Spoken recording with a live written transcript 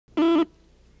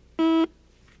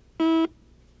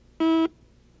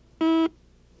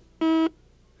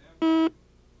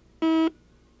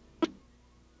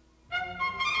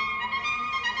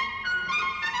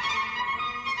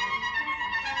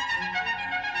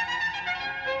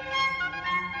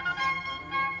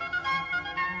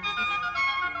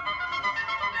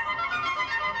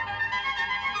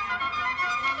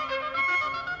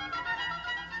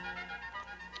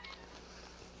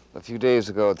few days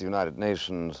ago at the United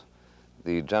Nations,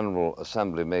 the General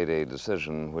Assembly made a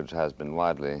decision which has been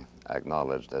widely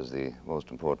acknowledged as the most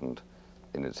important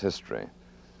in its history.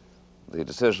 The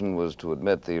decision was to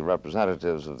admit the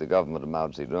representatives of the government of Mao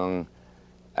Zedong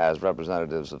as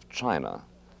representatives of China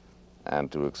and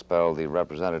to expel the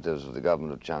representatives of the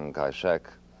government of Chiang Kai-shek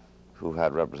who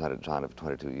had represented China for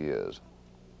 22 years.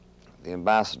 The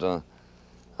ambassador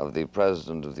of the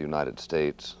President of the United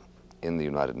States in the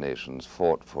United Nations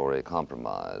fought for a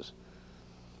compromise.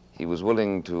 He was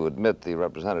willing to admit the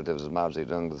representatives of Mao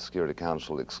Zedong to the Security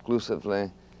Council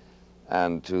exclusively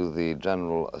and to the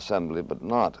General Assembly, but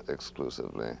not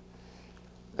exclusively.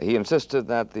 He insisted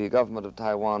that the government of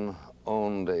Taiwan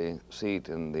owned a seat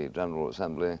in the General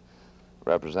Assembly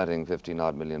representing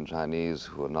 15-odd million Chinese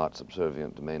who are not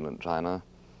subservient to mainland China.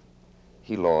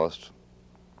 He lost,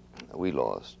 we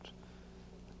lost,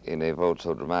 in a vote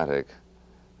so dramatic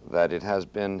that it has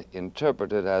been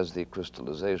interpreted as the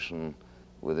crystallization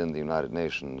within the United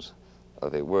Nations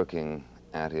of a working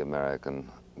anti-American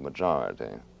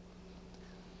majority.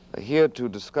 Here to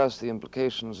discuss the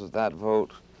implications of that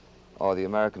vote are the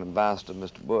American ambassador,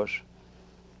 Mr. Bush,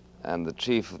 and the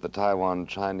chief of the Taiwan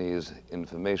Chinese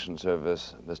Information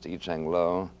Service, Mr. I-Cheng.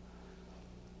 Mr.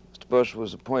 Bush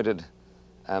was appointed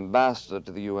ambassador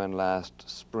to the UN last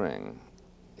spring.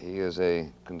 He is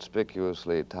a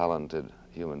conspicuously talented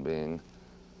human being,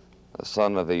 a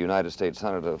son of a United States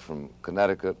senator from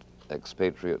Connecticut,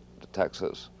 expatriate to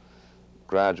Texas,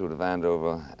 graduate of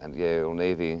Andover and Yale,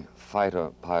 Navy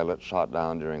fighter pilot shot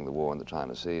down during the war in the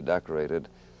China Sea, decorated,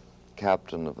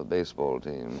 captain of a baseball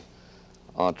team,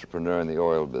 entrepreneur in the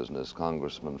oil business,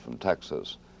 congressman from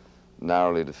Texas,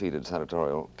 narrowly defeated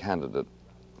senatorial candidate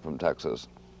from Texas.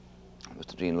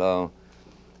 Mr. Gene Lo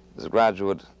is a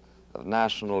graduate of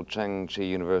National Cheng Chi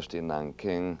University in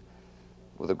Nanking,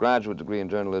 with a graduate degree in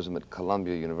journalism at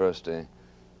Columbia University,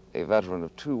 a veteran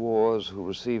of 2 wars who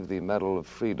received the Medal of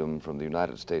Freedom from the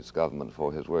United States government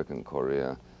for his work in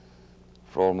Korea.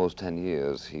 For almost 10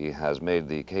 years, he has made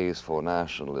the case for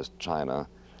nationalist China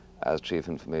as chief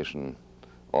information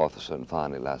officer, and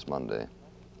finally last Monday,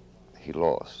 he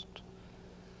lost.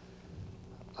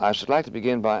 I should like to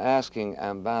begin by asking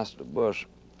Ambassador Bush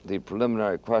the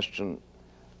preliminary question: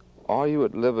 are you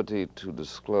at liberty to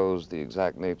disclose the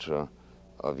exact nature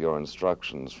of your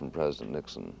instructions from President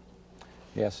Nixon?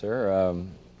 Yes, sir.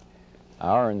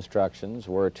 Our instructions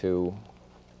were to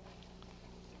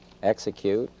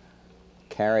execute,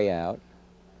 carry out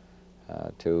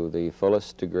to the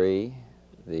fullest degree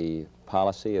the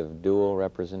policy of dual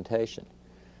representation.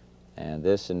 And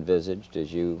this envisaged,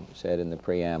 as you said in the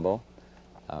preamble,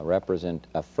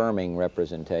 affirming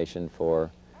representation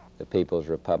for the People's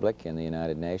Republic in the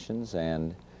United Nations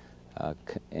and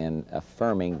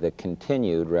affirming the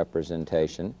continued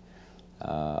representation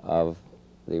of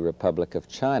the Republic of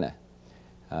China.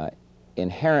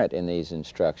 Inherent in these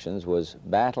instructions was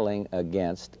battling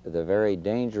against the very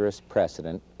dangerous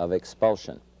precedent of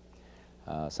expulsion,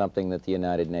 something that the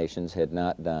United Nations had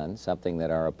not done, something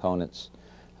that our opponents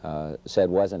said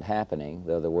wasn't happening,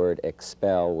 though the word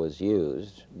expel was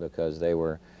used because they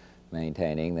were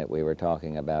maintaining that we were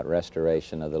talking about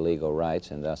restoration of the legal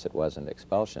rights and thus it wasn't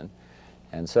expulsion.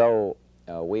 And so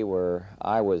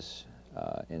I was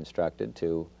instructed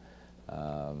to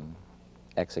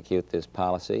execute this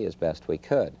policy as best we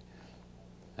could.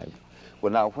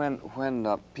 Well, now,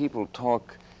 when people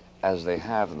talk, as they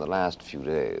have in the last few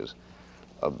days,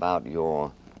 about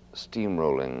your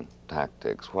steamrolling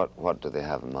tactics, what do they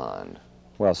have in mind?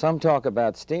 Well, some talk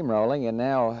about steamrolling, and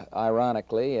now,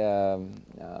 ironically, as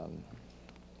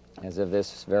of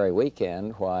this very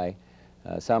weekend, why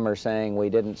some are saying we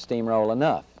didn't steamroll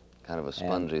enough. Kind of a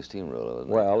spongy steamroller,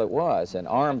 isn't it? Well, it was. And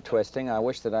arm twisting, I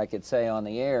wish that I could say on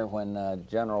the air when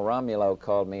General Romulo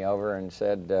called me over and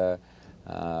said,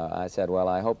 I said, well,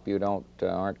 I hope you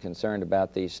aren't concerned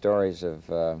about these stories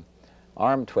of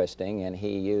arm twisting, and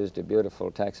he used a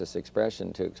beautiful Texas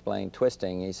expression to explain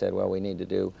twisting. He said, well, we need to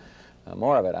do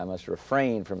more of it. I must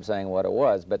refrain from saying what it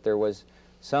was, but there was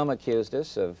some accused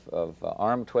us of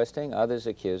arm twisting, others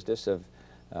accused us of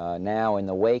now, in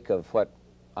the wake of what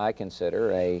I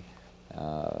consider a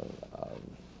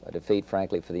defeat,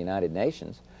 frankly, for the United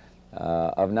Nations,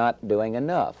 of not doing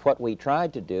enough. What we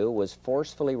tried to do was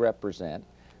forcefully represent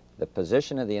the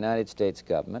position of the United States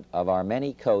government, of our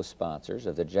many co-sponsors,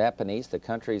 of the Japanese, the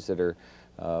countries that are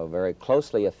very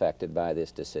closely affected by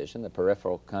this decision, the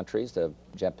peripheral countries of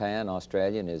Japan,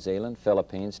 Australia, New Zealand,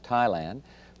 Philippines, Thailand,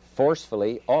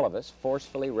 forcefully, all of us,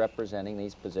 forcefully representing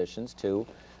these positions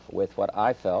with what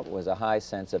I felt was a high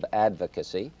sense of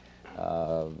advocacy,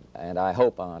 and I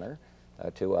hope honor,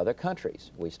 to other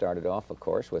countries. We started off, of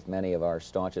course, with many of our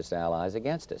staunchest allies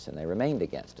against us, and they remained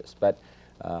against us. But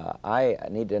I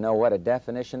need to know what a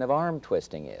definition of arm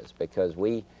twisting is, because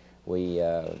we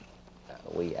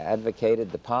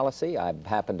advocated the policy. I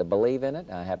happen to believe in it.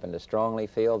 I happen to strongly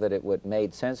feel that it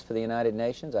made sense for the United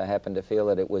Nations. I happen to feel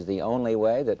that it was the only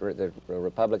way that the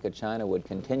Republic of China would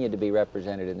continue to be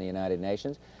represented in the United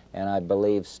Nations. And I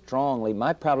believe strongly,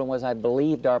 my problem was I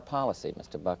believed our policy,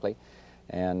 Mr. Buckley.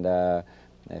 And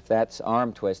if that's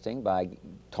arm twisting by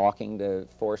talking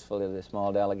forcefully to the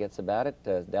small delegates about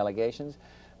it, delegations,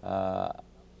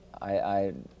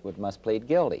 I must plead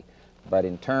guilty. But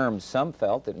in terms, some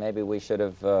felt that maybe we should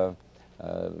have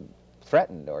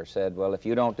threatened or said, well, if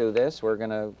you don't do this, we're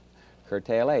going to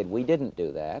curtail aid. We didn't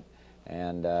do that,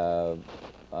 and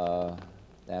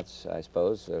that's, I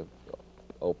suppose,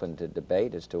 open to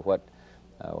debate as to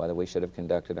whether we should have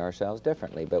conducted ourselves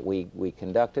differently. But we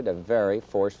conducted a very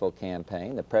forceful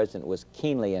campaign. The President was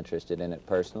keenly interested in it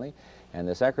personally, and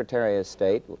the Secretary of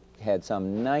State had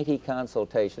some 90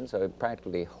 consultations, so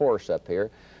practically hoarse up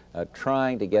here,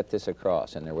 trying to get this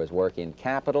across. And there was work in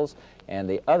capitals. And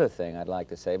the other thing I'd like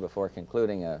to say before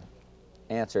concluding an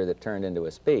answer that turned into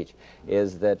a speech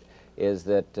is that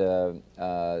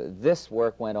this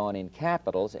work went on in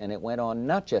capitals, and it went on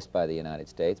not just by the United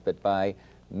States, but by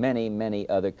many, many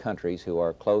other countries who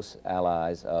are close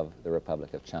allies of the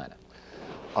Republic of China.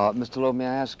 Mr. Loeb, may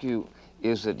I ask you,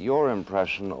 is it your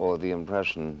impression or the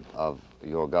impression of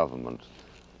your government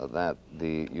that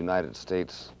the United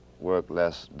States worked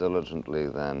less diligently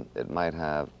than it might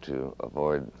have to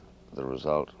avoid the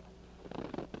result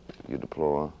you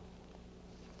deplore?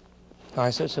 I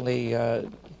certainly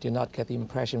did not get the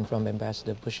impression from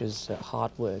Ambassador Bush's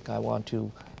hard work. I want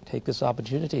to take this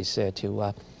opportunity, sir,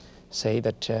 to say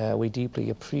that we deeply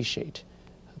appreciate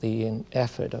the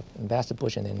effort of Ambassador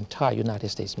Bush and the entire United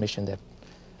States mission that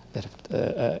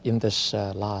in this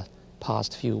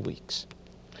past few weeks.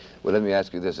 Well, let me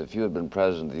ask you this. If you had been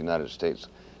President of the United States,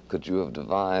 could you have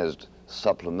devised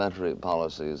supplementary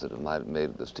policies that might have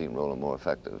made the steamroller more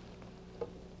effective?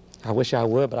 I wish I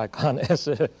were, but I can't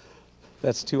answer.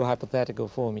 That's too hypothetical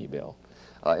for me, Bill.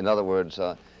 In other words,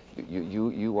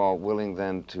 you are willing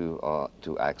then to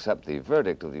accept the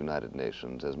verdict of the United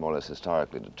Nations as more or less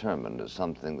historically determined, as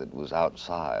something that was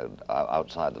outside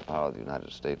the power of the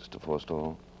United States to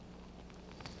forestall?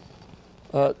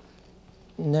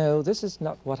 No, this is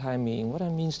not what I mean. What I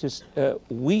mean is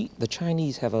we, the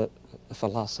Chinese, have a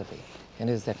philosophy, and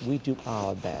it is that we do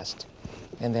our best,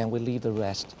 and then we leave the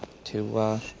rest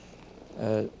to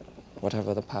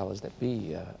whatever the powers that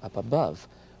be up above.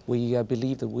 We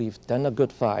believe that we've done a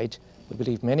good fight. We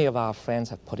believe many of our friends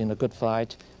have put in a good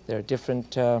fight. There are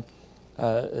different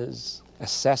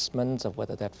assessments of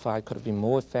whether that fight could have been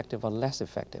more effective or less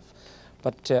effective.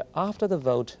 But after the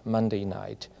vote Monday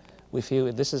night, we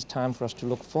feel this is time for us to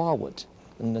look forward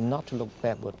and not to look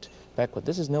backward.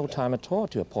 This is no time at all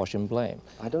to apportion blame.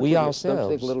 Don't you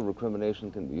think a little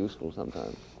recrimination can be useful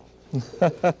sometimes?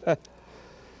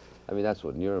 I mean, that's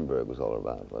what Nuremberg was all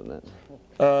about, wasn't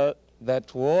it?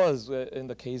 That was in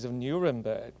the case of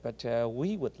Nuremberg, but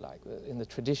we would like, in the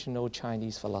traditional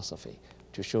Chinese philosophy,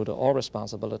 to shoulder all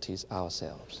responsibilities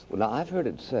ourselves. Well, now, I've heard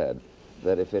it said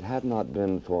that if it had not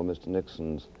been for Mr.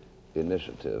 Nixon's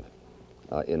initiative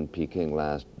in Peking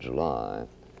last July,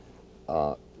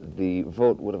 the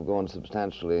vote would have gone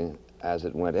substantially as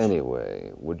it went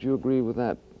anyway. Would you agree with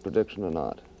that prediction or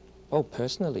not? Oh,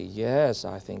 personally, yes.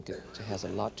 I think it has a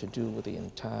lot to do with the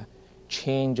entire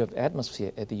change of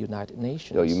atmosphere at the United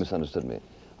Nations. No, you misunderstood me.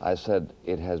 I said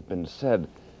it has been said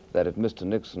that if Mr.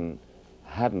 Nixon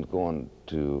hadn't sent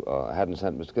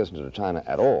Mr. Kissinger to China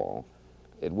at all,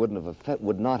 it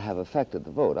would not have affected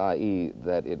the vote, i.e.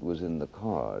 that it was in the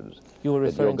cards. You were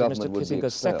referring to Mr.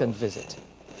 Kissinger's second visit.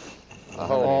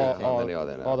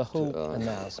 Or the whole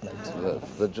announcement.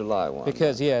 The July one.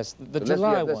 Because, yes, the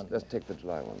July one. Let's take the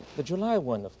July one. The July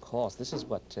one, of course, this is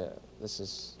what,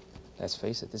 let's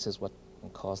face it, this is what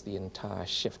caused the entire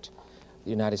shift. The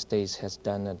United States has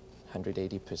done a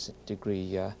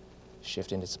 180-degree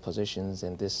shift in its positions,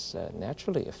 and this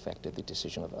naturally affected the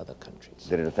decision of other countries.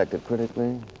 Did it affect it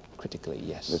critically? Critically,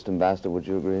 yes. Mr. Ambassador, would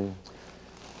you agree?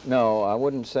 No, I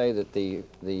wouldn't say that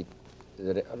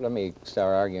let me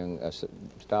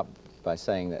stop by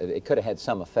saying that it could have had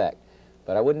some effect,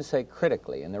 but I wouldn't say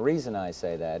critically. And the reason I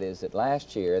say that is that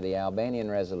last year the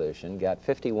Albanian resolution got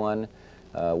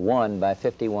won by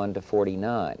 51 to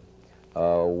 49.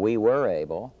 We were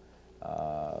able,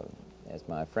 as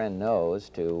my friend knows,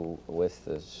 with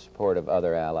the support of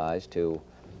other allies, to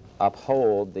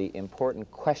uphold the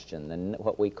important question,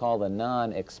 what we call the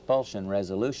non-expulsion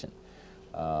resolution,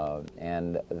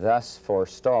 and thus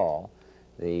forestall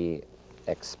the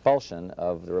expulsion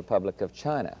of the Republic of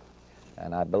China.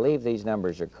 And I believe these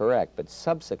numbers are correct, but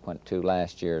subsequent to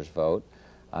last year's vote,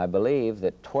 I believe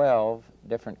that 12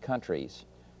 different countries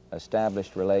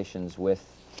established relations with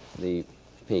the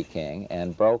Peking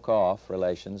and broke off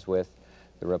relations with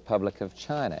the Republic of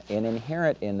China. And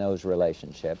inherent in those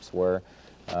relationships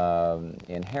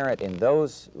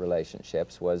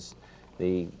was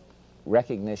the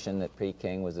recognition that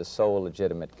Peking was the sole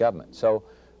legitimate government. So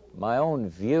my own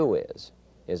view is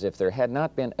if there had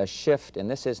not been a shift, and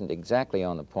this isn't exactly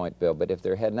on the point, Bill, but if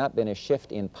there had not been a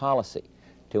shift in policy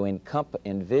to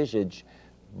envisage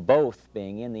both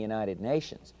being in the United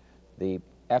Nations, the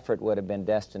effort would have been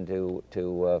destined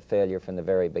to failure from the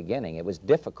very beginning. It was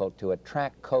difficult to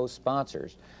attract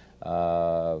co-sponsors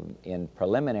in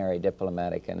preliminary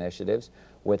diplomatic initiatives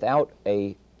without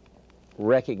a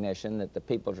recognition that the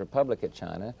People's Republic of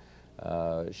China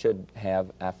should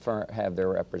have their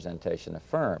representation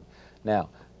affirmed. Now,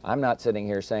 I'm not sitting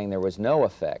here saying there was no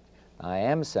effect. I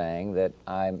am saying that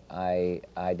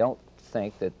I don't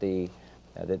think that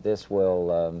this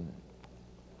will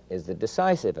is the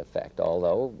decisive effect,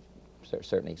 although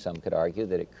certainly some could argue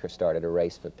that it started a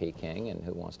race for Peking and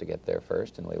who wants to get there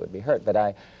first and we would be hurt. But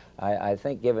I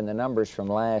think given the numbers from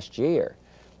last year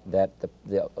that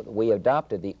we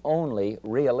adopted the only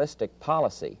realistic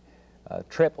policy,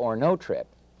 trip or no trip,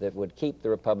 that would keep the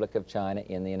Republic of China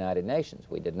in the United Nations.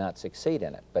 We did not succeed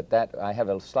in it. But that I have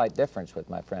a slight difference with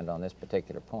my friend on this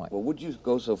particular point. Well, would you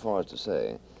go so far as to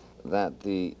say that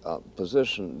the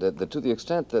position, that to the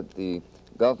extent that the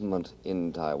government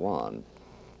in Taiwan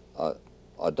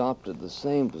adopted the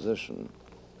same position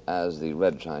as the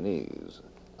Red Chinese,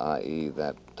 i.e.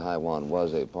 that Taiwan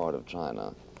was a part of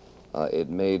China, it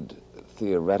made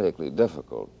theoretically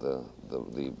difficult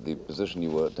the position you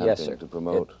were attempting to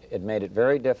promote? It made it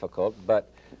very difficult, but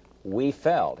we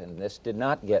felt, and this did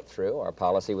not get through, our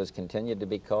policy was continued to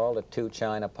be called a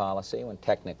two-China policy when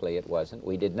technically it wasn't.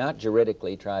 We did not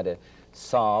juridically try to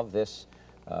solve this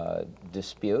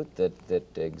dispute that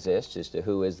exists as to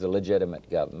who is the legitimate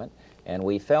government, and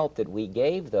we felt that we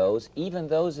gave those, even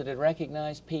those that had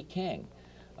recognized Peking,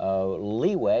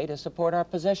 leeway to support our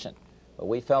position. But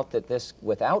we felt that this,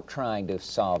 without trying to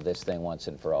solve this thing once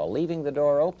and for all, leaving the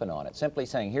door open on it, simply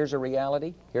saying, here's a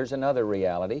reality, here's another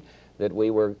reality, that we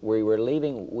were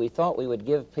leaving, we thought we would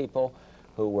give people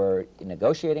who were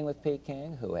negotiating with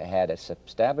Peking, who had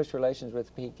established relations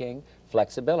with Peking,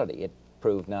 flexibility. It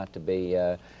proved not to be,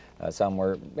 some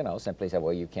were, simply said,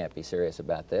 well, you can't be serious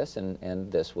about this,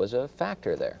 and this was a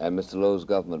factor there. And Mr. Lowe's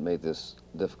government made this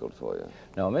difficult for you?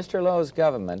 No, Mr. Lowe's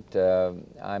government,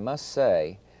 I must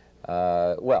say,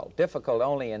 well, difficult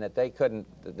only in that they couldn't,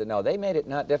 no, they made it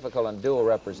not difficult on dual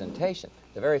representation.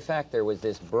 The very fact there was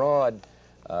this broad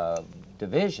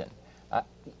division,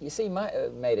 you see,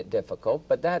 made it difficult,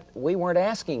 but that we weren't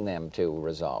asking them to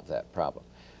resolve that problem.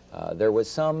 There was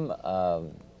some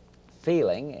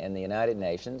feeling in the United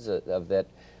Nations of that,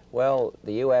 well,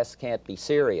 the U.S. can't be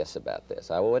serious about this.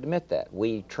 I will admit that.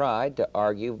 We tried to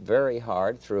argue very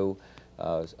hard through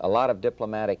a lot of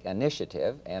diplomatic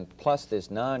initiative and plus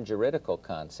this non-juridical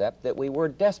concept that we were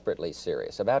desperately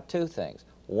serious about two things.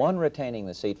 One, retaining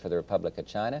the seat for the Republic of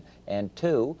China, and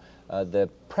two, the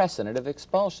precedent of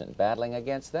expulsion, battling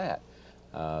against that.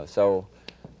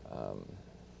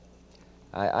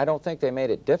 I don't think they made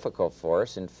it difficult for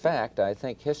us. In fact, I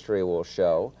think history will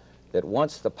show that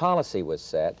once the policy was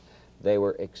set, they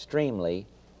were extremely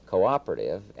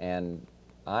cooperative, and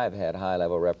I've had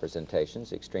high-level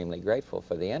representations extremely grateful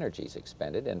for the energies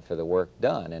expended and for the work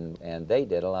done, and they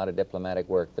did a lot of diplomatic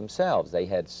work themselves. They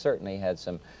had certainly had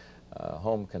some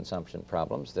home consumption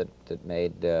problems that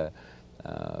made the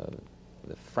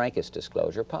frankest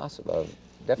disclosure possible,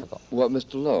 difficult. Well,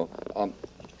 Mr. Lowe,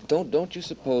 don't you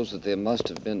suppose that there must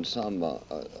have been some,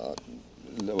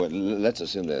 let's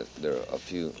assume that there are a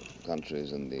few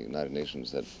countries in the United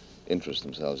Nations that interest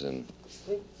themselves in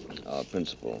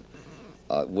principle.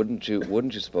 Wouldn't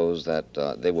you suppose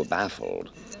that they were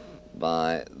baffled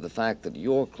by the fact that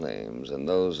your claims and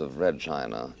those of Red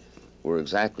China were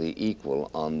exactly equal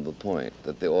on the point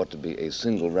that there ought to be a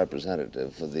single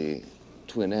representative for the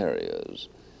twin areas,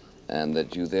 and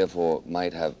that you therefore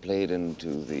might have played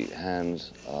into the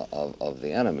hands of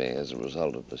the enemy as a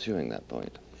result of pursuing that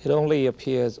point? It only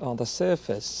appears on the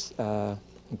surface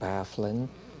baffling,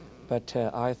 but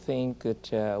I think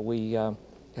that we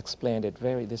explained it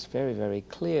very, very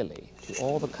clearly to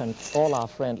all our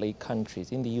friendly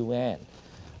countries in the UN.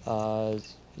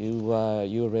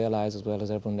 You realize as well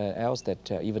as everyone else that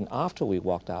even after we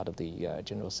walked out of the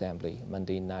General Assembly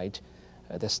Monday night,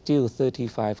 there's still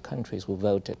 35 countries who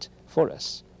voted for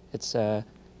us.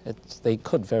 They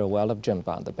could very well have jumped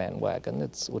on the bandwagon.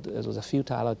 It was a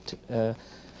futile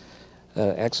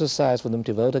exercise for them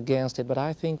to vote against it, but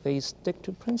I think they stick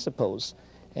to principles.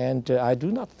 And I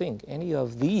do not think any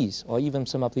of these, or even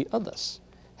some of the others,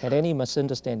 had any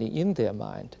misunderstanding in their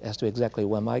mind as to exactly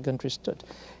where my country stood.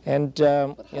 And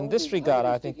in this regard,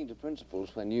 I think... Sticking to principles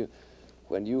when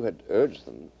you had urged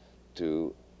them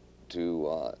to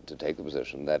take the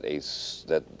position that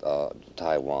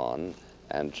Taiwan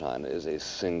and China is a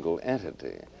single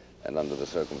entity, and under the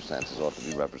circumstances ought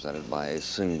to be represented by a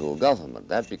single government.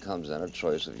 That becomes then a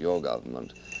choice of your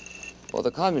government or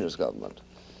the communist government.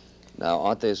 Now,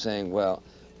 aren't they saying, well,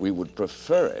 we would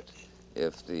prefer it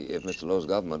if Mr. Lowe's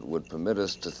government would permit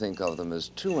us to think of them as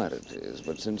two entities,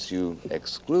 but since you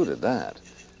excluded that,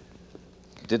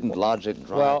 didn't logic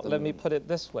drive Well, them? let me put it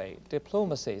this way.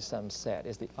 Diplomacy, some said,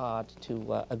 is the art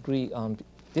to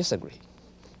disagree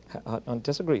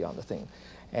on the thing.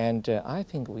 And I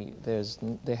think there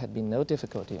had been no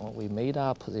difficulty when we made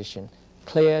our position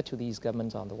clear to these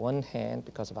governments on the one hand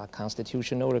because of our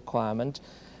constitutional requirement,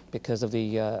 because of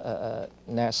the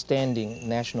standing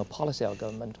national policy of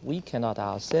government. We cannot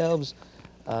ourselves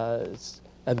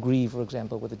agree, for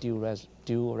example, with the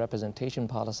due representation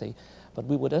policy, but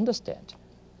we would understand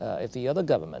if the other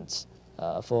governments,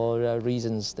 for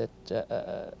reasons that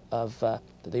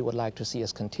they would like to see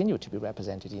us continue to be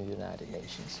represented in the United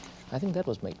Nations. I think that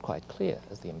was made quite clear,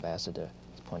 as the ambassador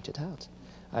pointed out.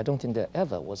 I don't think there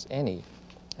ever was any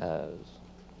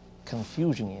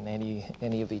confusion in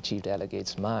any of the chief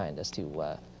delegates' mind as to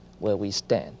where we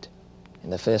stand in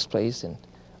the first place and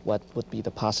what would be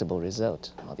the possible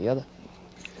result on the other.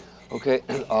 Okay,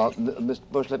 Mr.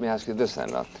 Bush, let me ask you this then.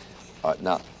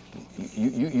 Now,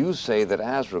 you say that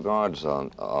as regards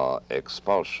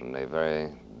expulsion, a very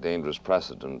dangerous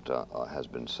precedent has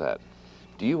been set.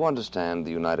 Do you understand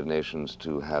the United Nations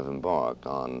to have embarked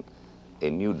on a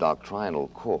new doctrinal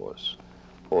course?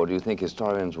 Or do you think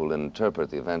historians will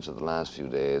interpret the events of the last few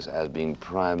days as being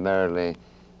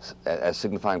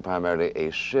signifying primarily a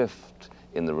shift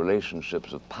in the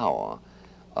relationships of power,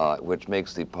 which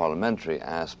makes the parliamentary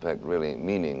aspect really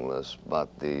meaningless, but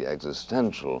the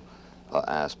existential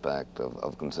aspect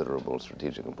of considerable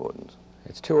strategic importance?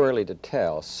 It's too early to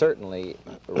tell. Certainly,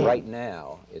 right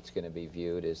now, it's going to be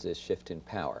viewed as this shift in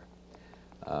power.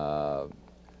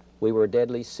 We were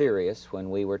deadly serious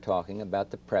when we were talking about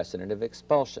the precedent of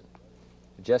expulsion.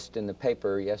 Just in the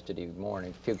paper yesterday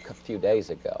morning, a few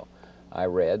days ago, I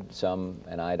read some,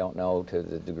 and I don't know to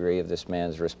the degree of this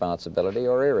man's responsibility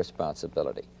or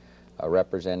irresponsibility,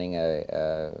 representing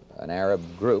an Arab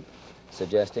group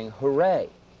suggesting, hooray,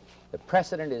 the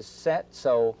precedent is set,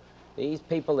 so these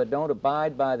people that don't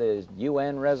abide by the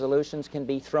UN resolutions can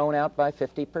be thrown out by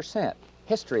 50%.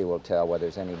 History will tell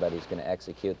whether anybody's going to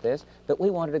execute this, but we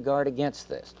wanted to guard against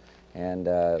this. And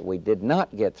we did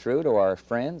not get through to our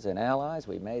friends and allies.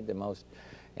 We made the most,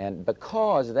 and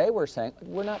because they were saying,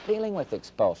 we're not dealing with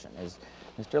expulsion. As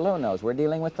Mr. Lowe knows, we're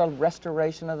dealing with the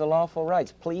restoration of the lawful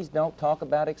rights. Please don't talk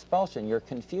about expulsion. You're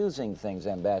confusing things,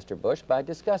 Ambassador Bush, by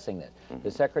discussing this.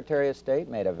 The Secretary of State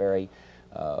made a very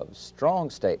strong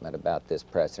statement about this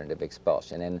precedent of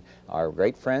expulsion. And our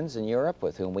great friends in Europe,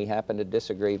 with whom we happen to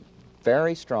disagree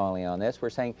very strongly on this, we're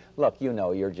saying, look, you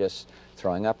know, you're just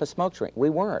throwing up a smoke screen.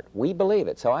 We weren't. We believe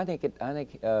it. So I think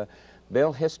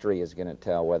Bill, history is going to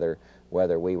tell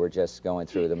whether we were just going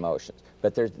through the motions.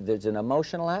 But there's an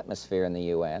emotional atmosphere in the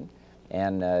UN,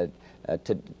 and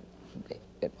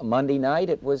Monday night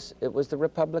it was the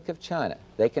Republic of China.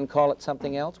 They can call it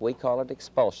something else. We call it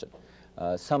expulsion.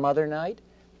 Some other night,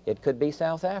 it could be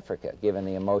South Africa, given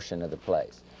the emotion of the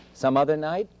place. Some other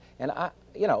night, and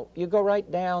you know, you go right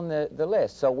down the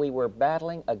list. So we were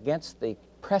battling against the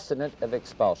precedent of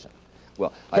expulsion.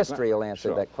 Well, history will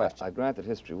answer that question. I grant that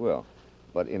history will,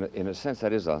 but in a sense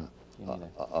that is a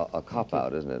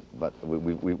cop-out, isn't it? But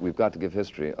we've got to give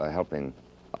history a helping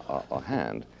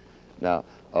hand. Now,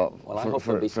 well, I hope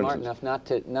you'll be smart enough not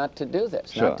to do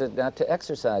this, sure, not to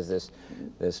exercise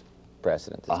this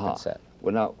precedent that's been set.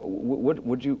 Well, now,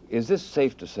 is this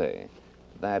safe to say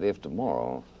that if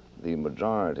tomorrow the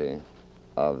majority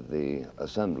of the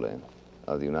Assembly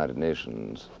of the United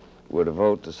Nations were to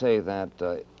vote to say that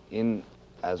in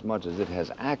as much as it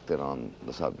has acted on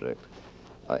the subject,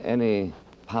 any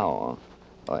power,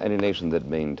 any nation that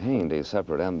maintained a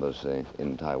separate embassy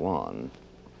in Taiwan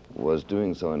was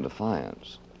doing so in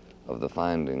defiance of the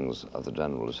findings of the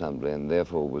General Assembly and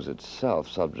therefore was itself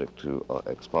subject to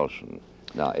expulsion?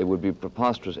 Now, it would be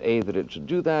preposterous, A, that it should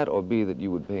do that, or B, that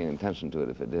you would pay attention to it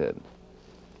if it did.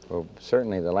 Well,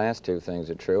 certainly the last two things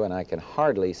are true, and I can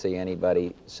hardly see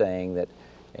anybody saying that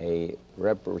a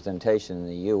representation in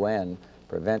the UN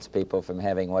prevents people from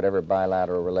having whatever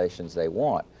bilateral relations they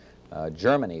want.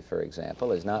 Germany, for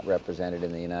example, is not represented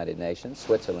in the United Nations.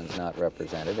 Switzerland's not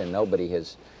represented, and nobody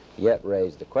has yet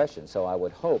raised the question. So I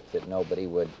would hope that nobody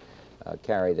would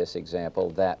carry this example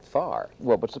that far.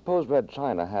 Well, but suppose Red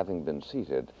China, having been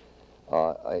seated,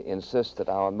 insists that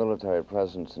our military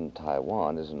presence in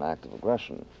Taiwan is an act of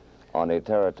aggression on a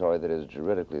territory that is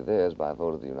juridically theirs by a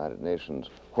vote of the United Nations.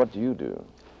 What do you do?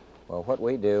 Well, what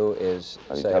we do is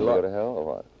say, look, look, go to hell or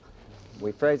what?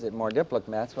 We phrase it more diplomat.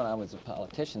 That's when I was a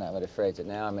politician I would have phrased it.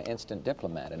 Now I'm an instant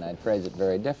diplomat, and I'd phrase it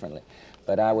very differently.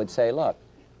 But I would say, look,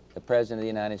 the President of the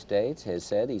United States has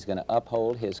said he's going to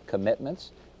uphold his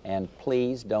commitments, and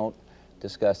please don't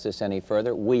discuss this any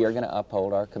further. We are going to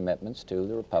uphold our commitments to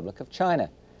the Republic of China.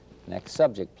 Next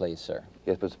subject, please, sir.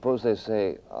 Yes, but suppose they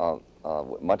say,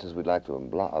 much as we'd like to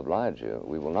oblige you,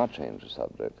 we will not change the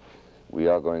subject. We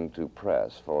are going to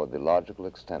press for the logical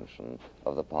extension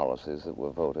of the policies that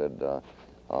were voted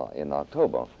in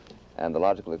October. And the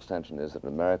logical extension is that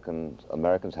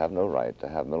Americans have no right to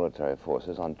have military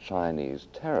forces on Chinese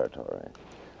territory.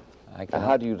 And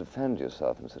how do you defend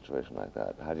yourself in a situation like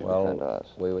that? How do you defend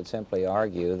us? We would simply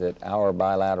argue that our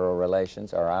bilateral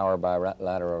relations are our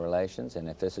bilateral relations, and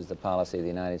if this is the policy of the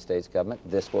United States government,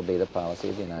 this will be the policy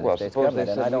of the United States government.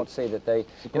 And I don't see that they,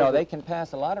 you know, they can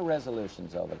pass a lot of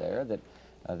resolutions over there that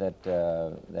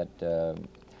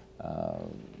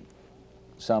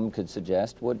some could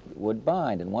suggest would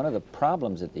bind. And one of the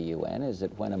problems at the UN is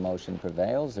that when a motion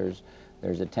prevails,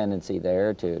 there's a tendency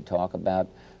there to talk about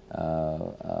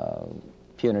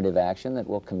punitive action that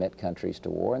will commit countries to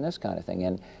war and this kind of thing.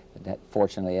 And that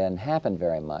fortunately hasn't happened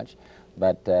very much.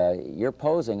 But you're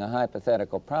posing a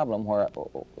hypothetical problem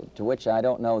to which I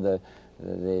don't know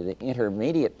the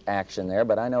intermediate action there,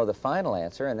 but I know the final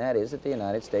answer, and that is that the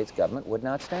United States government would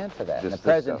not stand for that. And the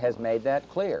President has made that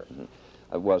clear.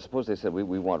 Mm-hmm. Well, suppose they said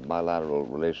we want bilateral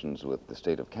relations with the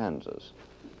state of Kansas.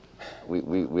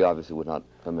 We obviously would not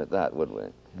permit that, would we?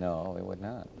 No, we would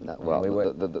not. No, well,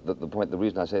 the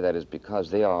reason I say that is because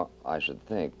they are, I should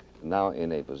think, now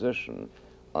in a position,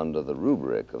 under the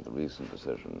rubric of the recent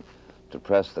decision, to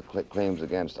press the claims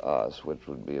against us, which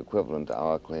would be equivalent to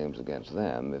our claims against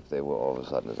them if they were all of a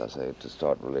sudden, as I say, to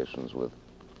start relations with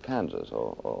Kansas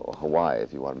or Hawaii,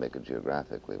 if you want to make it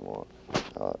geographically more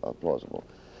plausible.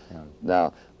 Yeah.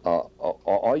 Now,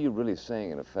 are you really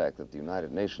saying, in effect, that the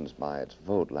United Nations, by its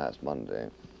vote last Monday,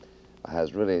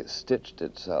 has really stitched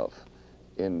itself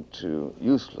into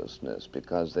uselessness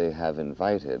because they have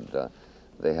invited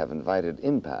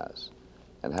impasse,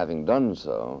 and having done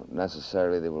so,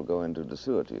 necessarily they will go into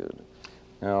desuetude?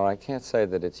 No, I can't say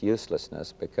that it's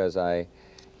uselessness, because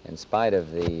in spite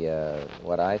of the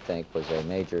what I think was a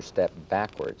major step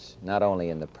backwards, not only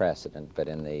in the precedent but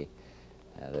in the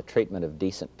treatment of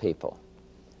decent people,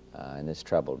 and this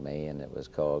troubled me, and it was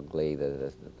called glee.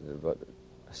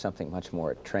 Something much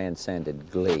more transcended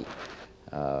glee.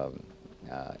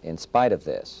 In spite of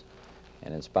this,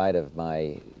 and in spite of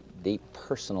my deep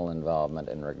personal involvement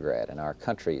and regret, and our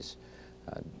country's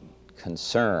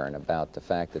concern about the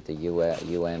fact that the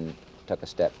UN took a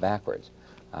step backwards,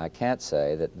 I can't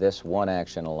say that this one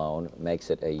action alone makes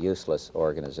it a useless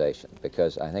organization,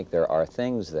 because I think there are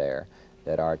things there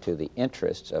that are to the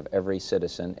interests of every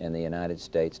citizen in the United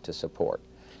States to support.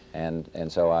 And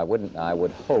so I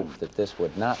would hope that this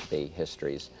would not be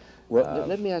history's. Well,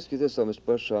 let me ask you this, though, Mr.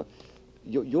 Bush.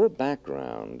 Your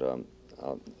background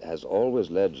has always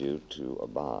led you to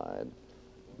abide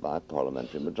by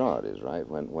parliamentary majorities, right?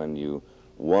 When you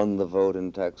won the vote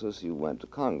in Texas, you went to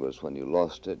Congress. When you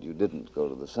lost it, you didn't go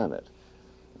to the Senate.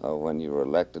 When you were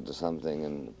elected to something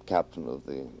and captain of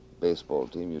the baseball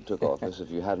team, you took office. If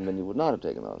you hadn't been, you would not have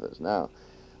taken office. Now,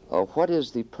 what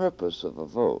is the purpose of a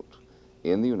vote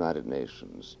in the United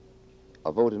Nations,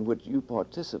 a vote in which you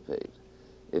participate,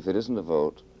 if it isn't a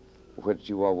vote which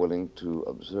you are willing to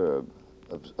observe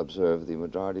the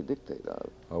majority dictate of?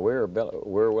 Well,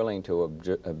 we're willing to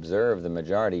observe the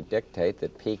majority dictate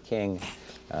that Peking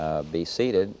be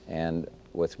seated, and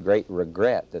with great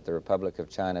regret that the Republic of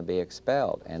China be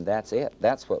expelled, and that's it.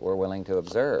 That's what we're willing to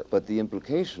observe. But the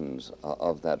implications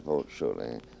of that vote,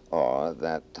 surely, are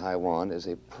that Taiwan is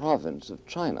a province of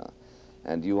China,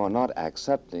 and you are not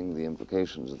accepting the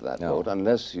implications of that vote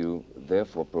unless you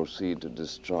therefore proceed to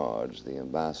discharge the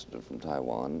ambassador from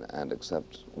Taiwan and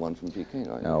accept one from Peking,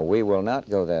 are you? No, we will not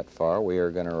go that far. We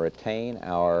are going to retain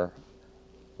our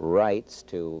rights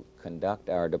to conduct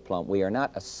our diplomacy. We are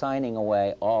not assigning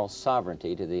away all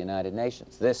sovereignty to the United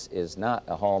Nations. This is not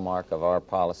a hallmark of our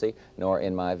policy, nor,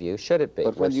 in my view, should it be.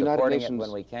 But when We're supporting it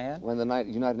when we can. When the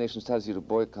United Nations tells you to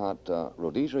boycott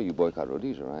Rhodesia, you boycott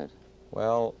Rhodesia, right?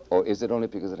 Well... Or is it only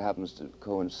because it happens to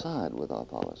coincide with our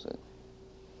policy?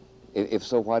 If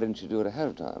so, why didn't you do it ahead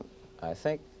of time? I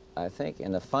think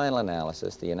in the final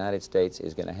analysis, the United States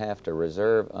is going to have to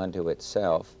reserve unto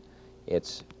itself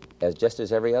its, just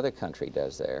as every other country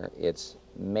does there, its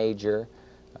major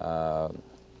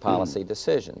policy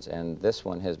decisions. And this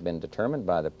one has been determined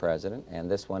by the President, and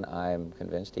this one I'm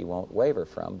convinced he won't waver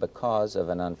from because of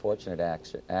an unfortunate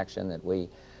action that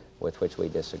with which we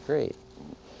disagreed.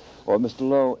 Well, Mr.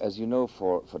 Lowe, as you know,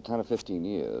 for 10 or 15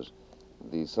 years,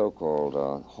 the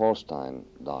so-called Holstein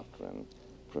Doctrine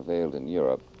prevailed in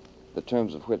Europe, the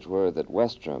terms of which were that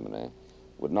West Germany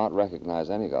would not recognize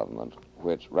any government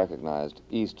which recognized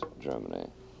East Germany.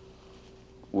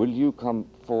 Will you come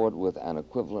forward with an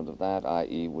equivalent of that,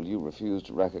 i.e., will you refuse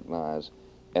to recognize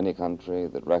any country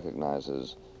that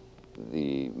recognizes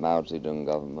the Mao Zedong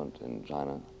government in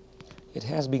China? It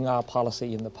has been our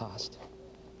policy in the past.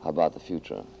 How about the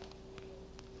future?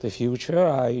 The future,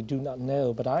 I do not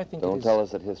know, but I think Don't tell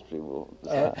us that history will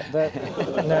decide.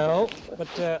 No,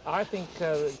 but I think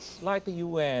it's like the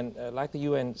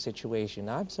UN situation.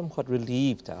 I'm somewhat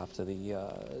relieved after the,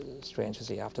 strange to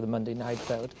say, after the Monday night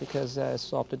vote, because it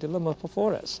solved the dilemma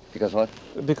for us. Because what?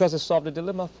 Because it solved the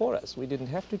dilemma for us. We didn't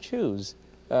have to choose.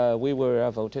 We were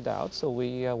voted out, so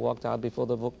we walked out before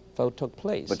the vote took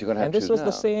place. But you're going to have to to choose this was now.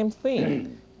 the same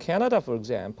thing. Canada, for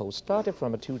example, started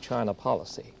from a two-China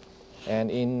policy.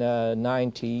 And in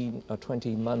 19 or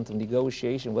 20-month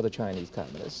negotiation with the Chinese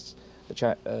communists,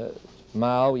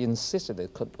 Mao insisted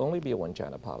it could only be a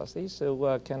one-China policy,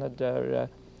 so Canada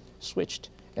switched.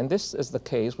 And this is the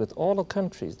case with all the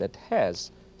countries that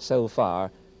has, so far,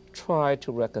 tried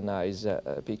to recognize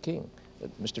Peking.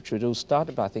 Mr. Trudeau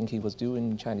started, I think he was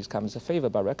doing Chinese communists a favor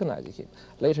by recognizing him.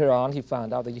 Later on, he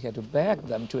found out that he had to beg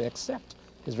them to accept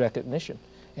his recognition.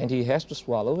 And he has to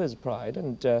swallow his pride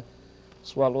and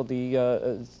swallow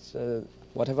the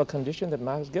whatever condition that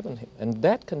Mao has given him. And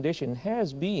that condition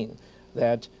has been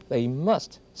that they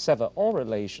must sever all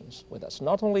relations with us,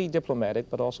 not only diplomatic,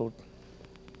 but also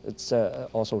it's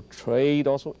also trade,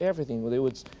 also everything.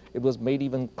 It was made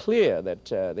even clear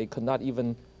that they could not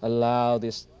even allow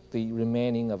the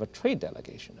remaining of a trade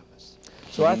delegation of us.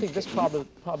 So I think this problem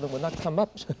will not come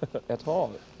up at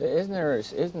all. Isn't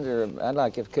there? I'd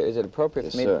like, is it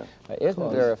appropriate for me? Sir.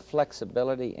 Isn't there a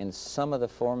flexibility in some of the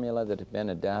formula that have been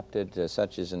adopted,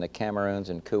 such as in the Cameroons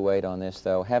and Kuwait on this,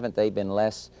 though? Haven't they been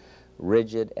less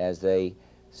rigid as they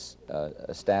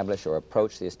establish or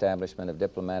approach the establishment of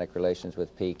diplomatic relations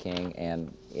with Peking?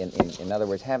 And in other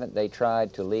words, haven't they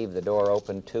tried to leave the door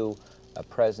open to a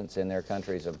presence in their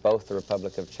countries of both the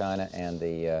Republic of China and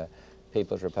the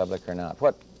People's Republic or not?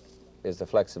 What is the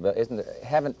flexibility?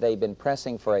 Haven't they been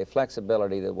pressing for a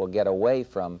flexibility that will get away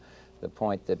from the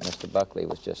point that Mr. Buckley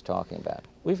was just talking about?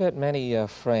 We've had many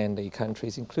friendly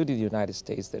countries, including the United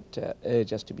States, that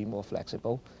urge us to be more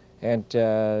flexible. And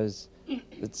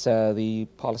it's the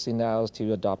policy now is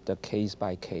to adopt a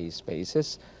case-by-case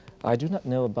basis. I do not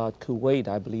know about Kuwait.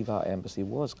 I believe our embassy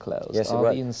was closed on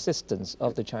the insistence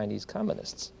of the Chinese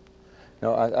communists.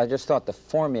 No, I just thought the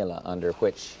formula under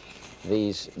which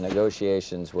these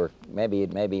negotiations were, maybe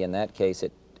in that case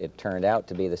it turned out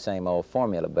to be the same old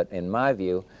formula, but in my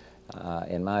view,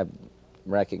 in my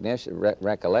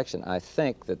recollection, I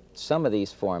think that some of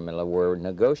these formula were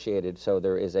negotiated so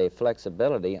there is a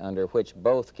flexibility under which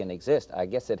both can exist. I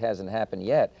guess it hasn't happened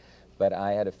yet, but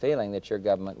I had a feeling that your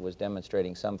government was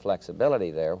demonstrating some flexibility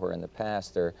there, where in the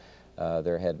past there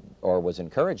had, or was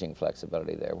encouraging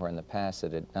flexibility there, where in the past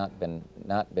it had not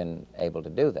been able to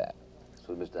do that.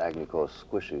 So Mr. Agnew calls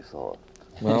squishy thought.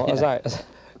 Well,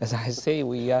 as I say,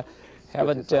 we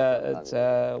haven't.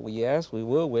 Yes, we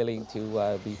were willing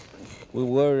to we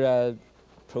were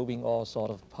probing all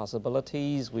sort of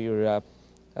possibilities. We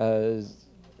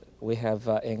have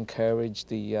encouraged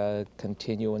the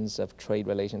continuance of trade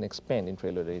relations, expanding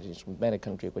trade relations with many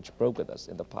countries which broke with us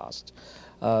in the past.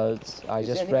 I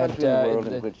just read. Is there any country in the world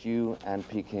in which you and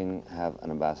Peking have an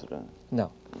ambassador?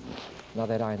 No, not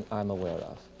that I'm aware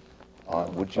of.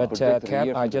 Would you But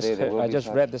I just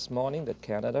read this morning that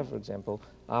Canada, for example,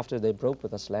 after they broke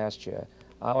with us last year,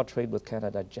 our trade with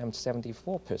Canada jumped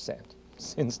 74%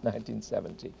 since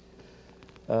 1970.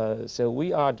 So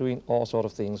we are doing all sort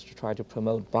of things to try to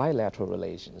promote bilateral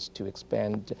relations, to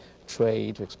expand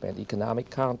trade, to expand economic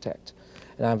contact.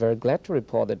 And I'm very glad to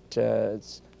report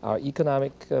that our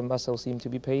economic muscle seems to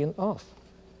be paying off.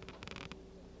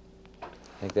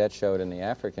 think that showed in the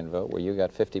African vote, where you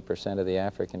got 50% of the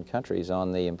African countries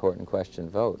on the important question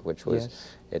vote, which was,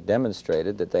 Yes. it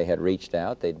demonstrated that they had reached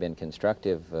out, they'd been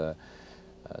constructive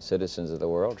citizens of the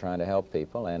world trying to help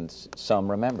people, and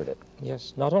some remembered it.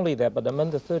 Yes, not only that, but among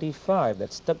the 35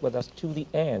 that stuck with us to the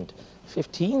end,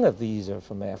 15 of these are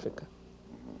from Africa.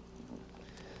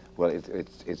 Well,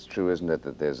 it's true, isn't it,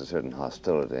 that there's a certain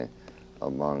hostility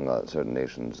among certain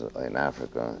nations in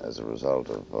Africa as a result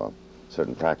of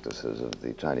certain practices of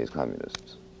the Chinese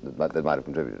communists that might have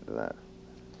contributed to that.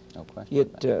 No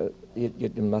question.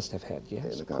 It must have had,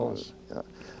 yes, of course. Yeah.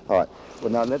 All right.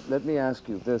 Well, now let me ask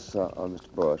you this, Mr.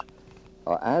 Bush.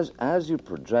 As you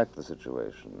project the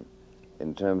situation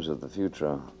in terms of the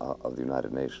future of the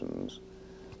United Nations,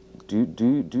 do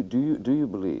you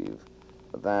believe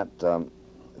that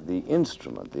the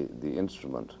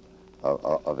instrument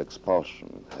of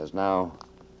expulsion has now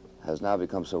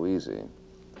become so easy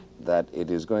that it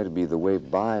is going to be the way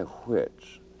by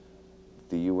which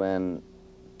the UN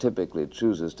typically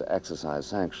chooses to exercise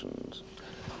sanctions?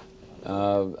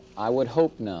 I would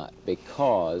hope not,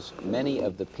 because many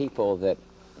of the people that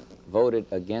voted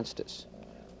against us,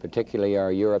 particularly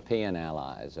our European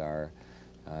allies, our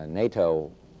NATO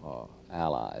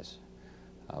allies,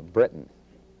 Britain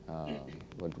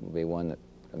would be one that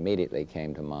immediately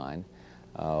came to mind,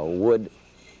 would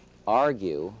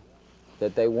argue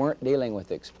that they weren't dealing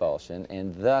with expulsion,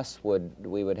 and thus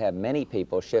we would have many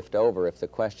people shift over if the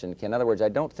question, in other words, I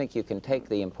don't think you can take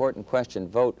the important question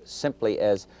vote simply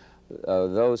as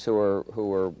those who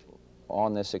are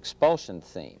on this expulsion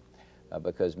theme,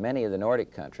 because many of the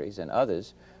Nordic countries and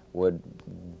others would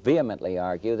vehemently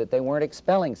argue that they weren't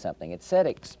expelling something. It said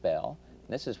expel,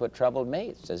 and this is what troubled me.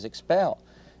 It says expel.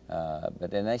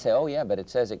 But then they say, oh yeah, but it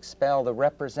says expel the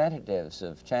representatives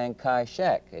of Chiang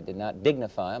Kai-shek. It did not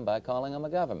dignify them by calling them a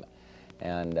government.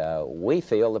 And we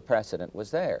feel the precedent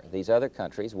was there. These other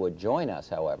countries would join us,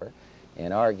 however,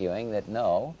 in arguing that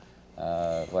no,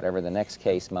 whatever the next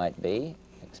case might be,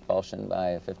 expulsion by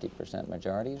a 50%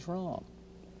 majority is wrong.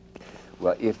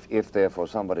 Well, if therefore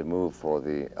somebody moved for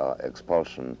the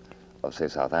expulsion of, say,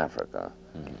 South Africa,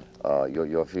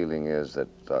 your feeling is that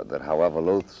that however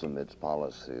loathsome its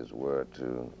policies were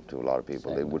to a lot of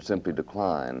people, they would simply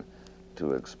decline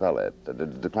to expel it,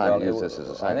 decline to use this as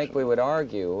a sanction. I think we would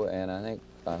argue, and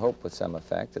I hope with some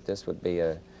effect, that this would be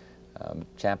a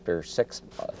Chapter 6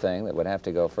 thing that would have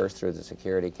to go first through the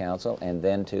Security Council and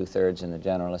then 2/3 in the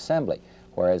General Assembly,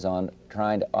 whereas on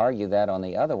trying to argue that on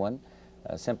the other one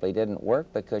simply didn't work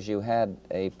because you had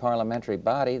a parliamentary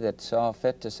body that saw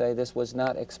fit to say this was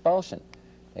not expulsion.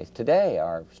 Today,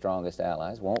 our strongest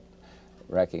allies won't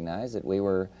recognize that we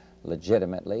were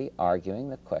legitimately arguing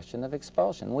the question of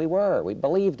expulsion. We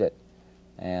believed it,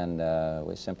 and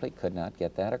we simply could not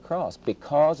get that across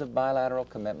because of bilateral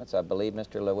commitments. I believe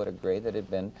Mr. Lowe would agree that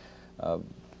had been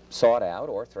sought out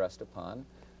or thrust upon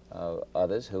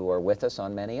others who are with us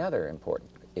on many other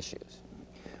important issues.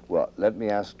 Well, let me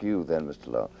ask you then, Mr.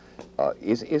 Lowe,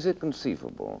 is it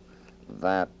conceivable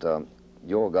that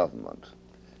your government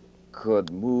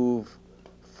could move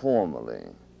formally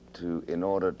in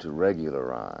order to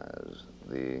regularize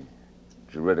the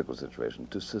juridical situation,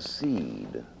 to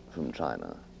secede from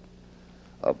China,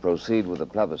 proceed with a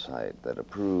plebiscite that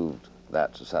approved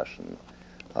that secession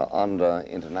under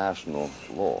international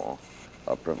law,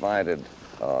 provided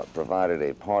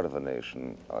a part of a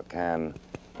nation can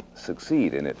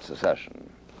succeed in its secession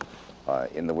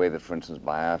in the way that, for instance,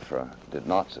 Biafra did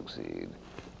not succeed,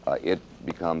 it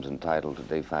becomes entitled to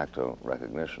de facto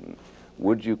recognition.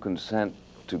 Would you consent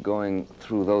to going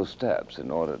through those steps in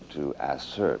order to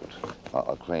assert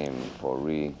a claim for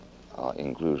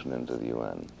re-inclusion into the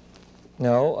UN?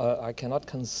 No, I cannot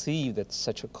conceive that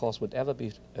such a course would ever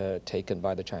be taken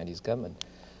by the Chinese government.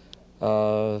 There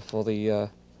are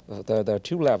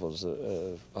two levels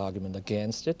of argument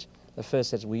against it. The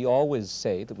first is we always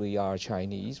say that we are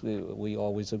Chinese. We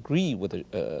always agree with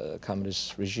the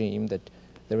communist regime that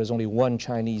there is only one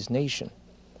Chinese nation.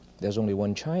 There's only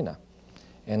one China.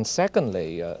 And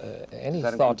secondly, any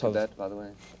thought of that, by the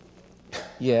way?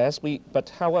 Yes, but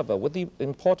however, with the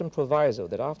important proviso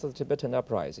that after the Tibetan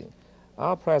uprising,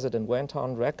 our president went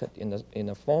on record in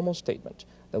a formal statement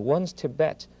that once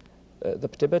Tibet, the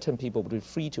Tibetan people would be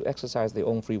free to exercise their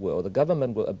own free will, the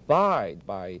government will abide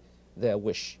by their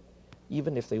wish,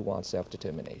 even if they want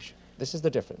self-determination. This is the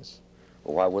difference.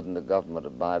 Well, why wouldn't the government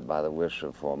abide by the wish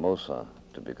of Formosa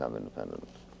to become independent?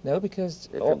 No, because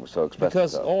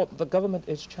the government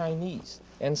is Chinese,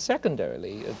 and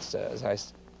secondarily, it's as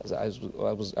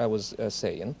I was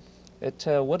saying, it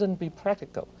wouldn't be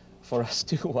practical for us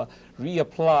to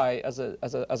reapply as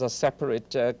a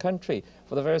separate country,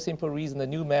 for the very simple reason the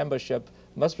new membership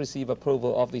must receive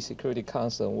approval of the Security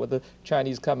Council. With the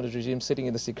Chinese Communist regime sitting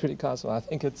in the Security Council, I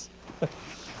think it's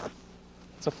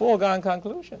it's a foregone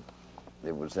conclusion.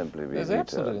 It would simply be There's vetoed.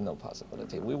 absolutely no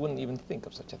possibility. We wouldn't even think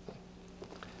of such a thing.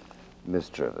 Miss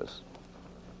Jervis.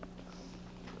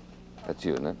 That's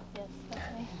you, isn't it? Yes,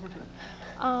 that's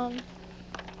me.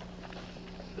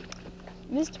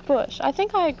 Mr. Bush, I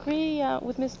think I agree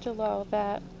with Mr. Lowe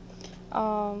that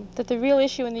that the real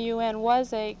issue in the UN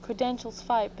was a credentials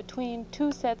fight between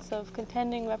two sets of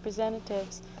contending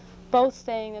representatives, both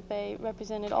saying that they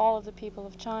represented all of the people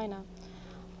of China.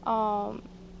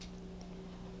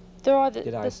 There are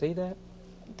Did I say that?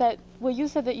 Well, you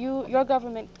said that your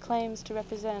government claims to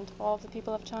represent all of the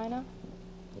people of China.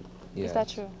 Yes. Is that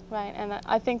true? Right, and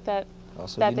I think that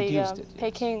Also that the induced it, yes.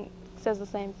 Peking says the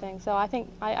same thing. So I think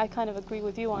I kind of agree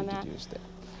with you on that. Deduced it.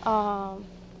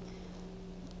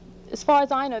 As far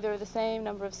as I know, there are the same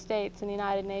number of states in the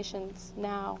United Nations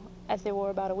now as there were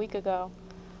about a week ago.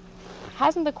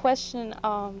 Hasn't the question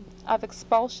of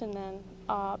expulsion then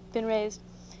been raised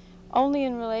only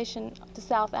in relation to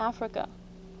South Africa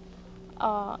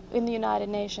in the United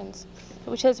Nations,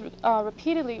 which has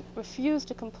repeatedly refused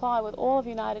to comply with all of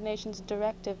the United Nations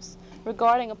directives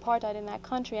regarding apartheid in that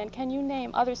country? And can you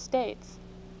name other states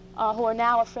who are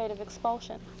now afraid of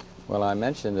expulsion? Well, I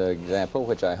mentioned an example,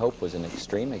 which I hope was an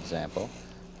extreme example,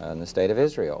 in the state of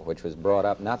Israel, which was brought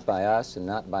up not by us and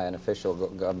not by an official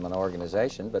government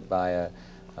organization, but by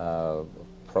a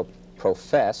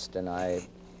professed, and I'm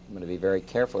going to be very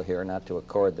careful here not to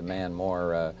accord the man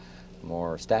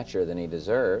more stature than he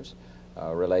deserves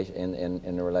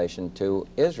in relation to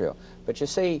Israel. But you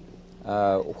see,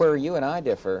 where you and I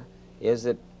differ is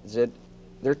that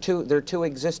there are two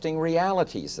existing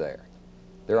realities there.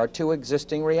 There are two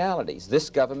existing realities. This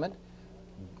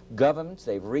governments,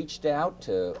 they've reached out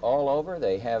to all over.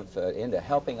 They have into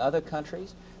helping other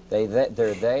countries. They're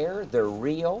there. They're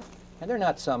real, and they're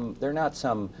not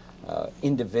some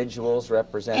individuals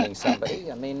representing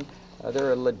somebody. I mean,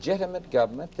 they're a legitimate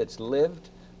government that's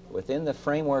lived within the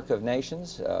framework of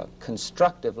nations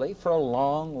constructively for a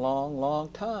long, long, long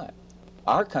time.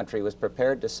 Our country was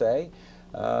prepared to say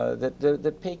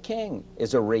that Peking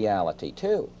is a reality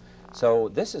too. So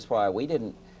this is why we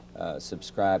didn't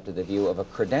subscribe to the view of a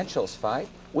credentials fight.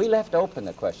 We left open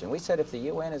the question. We said if the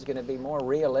UN is going to be more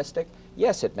realistic,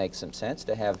 yes, it makes some sense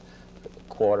to have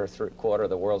quarter of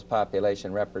the world's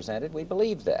population represented. We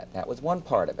believed that. That was one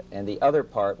part of it. And the other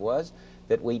part was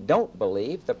that we don't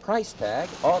believe the price tag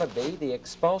ought to be the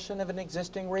expulsion of an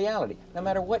existing reality. No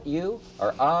matter what you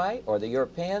or I or the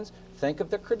Europeans think of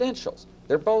the credentials.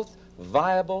 They're both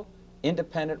viable,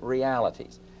 independent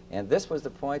realities. And this was the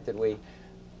point that we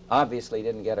obviously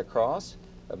didn't get across,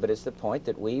 but it's the point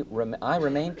that I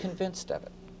remain convinced of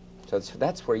it. So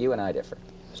that's where you and I differ.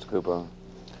 Mr. Cooper.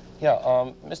 Yeah,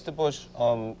 Mr. Bush,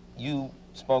 you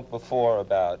spoke before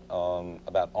about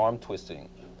arm twisting,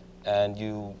 and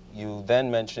you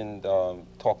then mentioned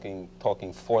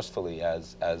talking forcefully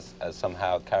as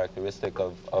somehow characteristic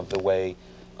of the way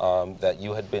that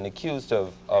you had been accused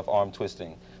of arm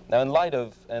twisting. Now, in light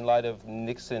of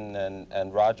Nixon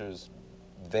and Rogers'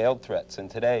 veiled threats, and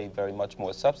today very much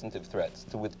more substantive threats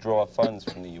to withdraw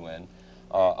funds from the UN,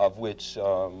 of which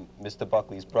Mr.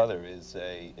 Buckley's brother is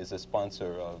a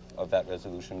sponsor of that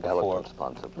resolution before. Eloquent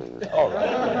sponsor, please. All right.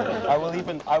 I will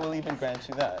even grant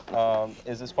you that.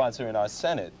 Is a sponsor in our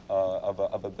Senate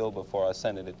of a bill before our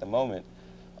Senate at the moment.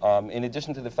 In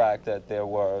addition to the fact that there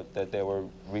were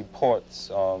reports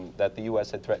that the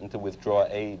U.S. had threatened to withdraw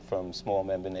aid from small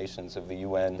member nations of the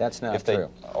UN. That's not true.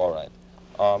 All right.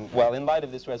 Well, in light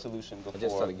of this resolution before,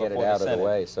 just sort of get it out of the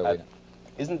way, so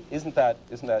isn't that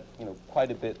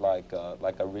quite a bit like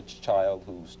a rich child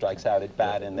who strikes out at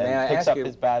bat and then picks up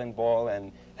his batting ball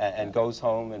and goes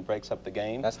home and breaks up the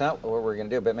game? That's not what we're going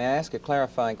to do. But may I ask a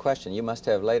clarifying question? You must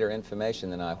have later information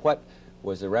than I. What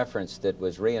was the reference that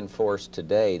was reinforced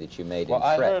today that you made in threat? Well,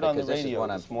 I heard on the Because radio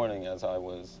this morning as I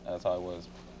was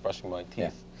brushing my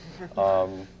teeth, yeah.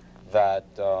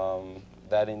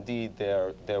 That indeed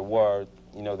there were,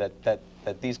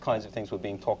 that these kinds of things were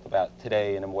being talked about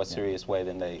today in a more serious way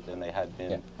than they had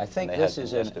been. Yeah. I think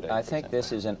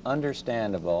this is an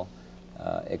understandable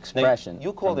expression. Now,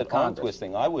 you called it arm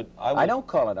twisting. I don't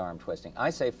call it arm twisting.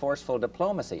 I say forceful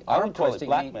diplomacy. I would call it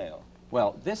blackmail.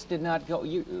 Well, this did not go.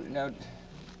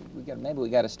 Maybe we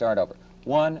got to start over.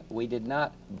 1, we did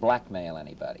not blackmail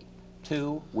anybody.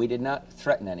 2, we did not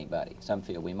threaten anybody. Some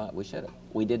feel we should have.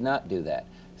 We did not do that.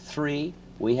 3,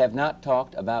 we have not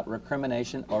talked about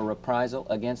recrimination or reprisal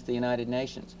against the United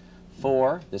Nations.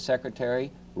 4, the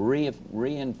Secretary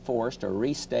reinforced or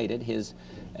restated his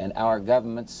and our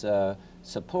government's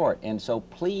support. And so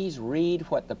please read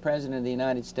what the President of the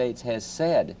United States has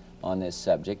said on this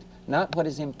subject, not what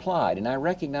is implied. And I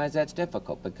recognize that's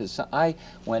difficult, because I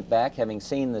went back, having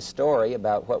seen the story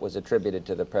about what was attributed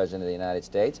to the President of the United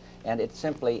States, and it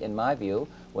simply, in my view,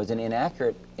 was an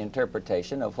inaccurate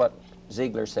interpretation of what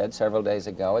Ziegler said several days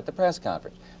ago at the press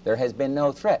conference. There has been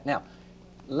no threat. Now,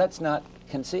 let's not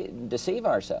deceive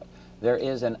ourselves. There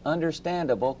is an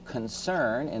understandable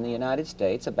concern in the United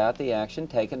States about the action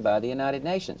taken by the United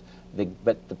Nations.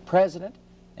 But the President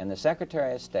and the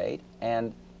Secretary of State,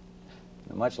 and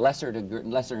much lesser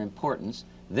importance,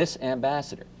 this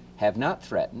ambassador, have not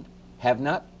threatened, have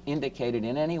not indicated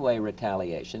in any way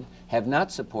retaliation, have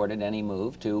not supported any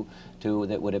move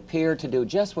that would appear to do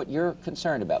just what you're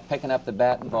concerned about, picking up the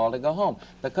bat and ball to go home.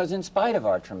 Because in spite of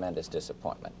our tremendous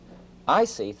disappointment, I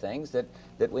see things that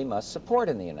we must support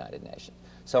in the United Nations.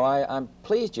 So I'm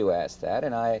pleased you asked that,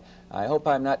 and I hope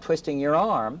I'm not twisting your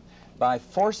arm by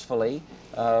forcefully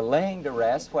laying to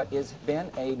rest what has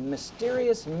been a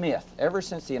mysterious myth ever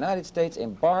since the United States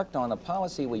embarked on a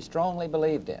policy we strongly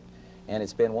believed in. And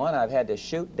it's been one I've had to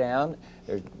shoot down.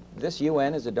 This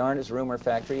UN is the darndest rumor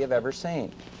factory you've ever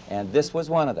seen. And this was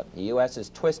one of them. The U.S. is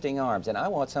twisting arms. And I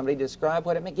want somebody to describe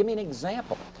what it means. Give me an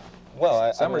example. Well,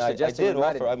 I did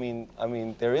offer, I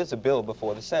mean, there is a bill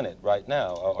before the Senate right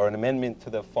now, or an amendment to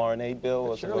the foreign aid bill.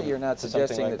 Or surely you're not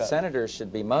suggesting like that senators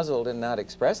should be muzzled and not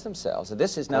express themselves.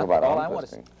 This is not all I want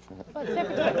to say.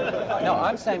 No,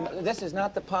 I'm saying this is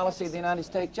not the policy of the United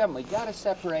States government. We've got to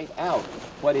separate out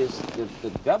what is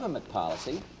the government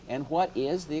policy and what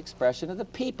is the expression of the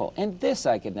people. And this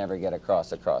I could never get across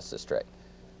the strait.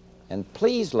 And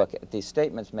please look at these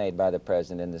statements made by the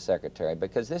President and the Secretary,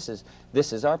 because this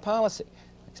is our policy.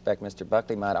 I expect Mr.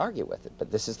 Buckley might argue with it, but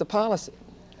this is the policy.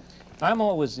 I'm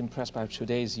always impressed by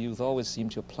today's youth, always seem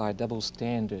to apply double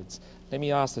standards. Let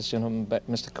me ask this gentleman,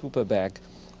 Mr. Cooper, back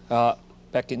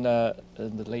in the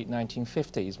late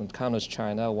 1950s, when Communist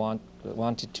China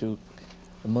wanted to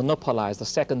monopolize the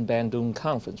Second Bandung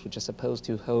Conference, which is supposed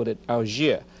to hold at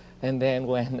Algiers. And then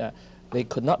when they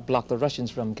could not block the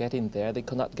Russians from getting there, they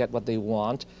could not get what they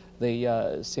want, they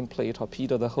simply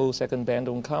torpedoed the whole Second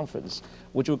Bandung Conference.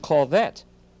 Would you call that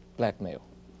blackmail?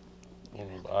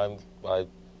 I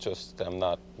just am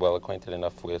not well acquainted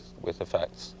enough with the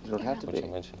facts. You don't have to be.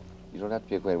 You don't have to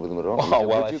be acquainted with them at all. Oh,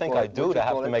 well, I think I do to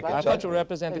have to make a judgment. I thought you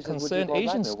represented concerned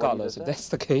Asian scholars. If that's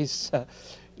the case,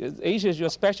 Asia is your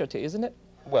specialty, isn't it?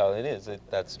 Well, it is.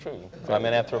 That's true. I'm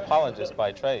an anthropologist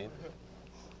by trade.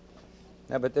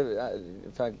 No, but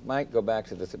if I might go back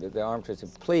to the arm twisting,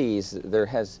 please, there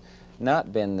has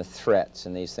not been the threats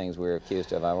and these things we were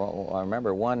accused of. I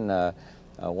remember one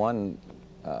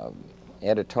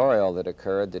editorial that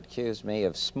occurred that accused me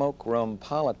of smoke room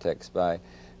politics by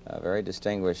a very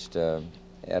distinguished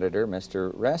editor,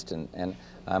 Mr. Reston, and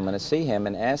I'm going to see him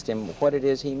and ask him what it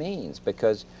is he means,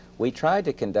 because we tried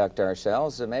to conduct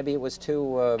ourselves. Maybe it was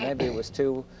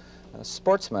too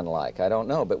sportsmanlike, I don't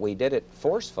know, but we did it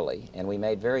forcefully, and we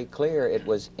made very clear it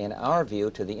was, in our view,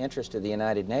 to the interest of the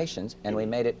United Nations, and we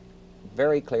made it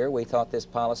very clear we thought this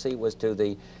policy was to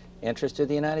the interest of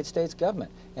the United States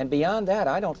government. And beyond that,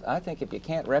 I think if you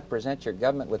can't represent your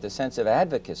government with a sense of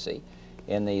advocacy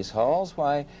in these halls,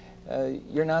 why,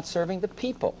 you're not serving the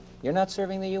people. You're not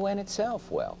serving the UN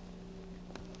itself well.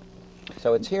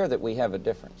 So it's here that we have a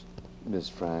difference. Ms.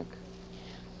 Frank.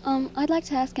 I'd like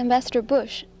to ask Ambassador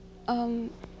Bush,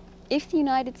 if the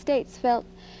United States felt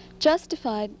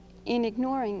justified in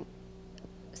ignoring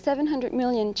 700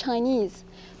 million Chinese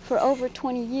for over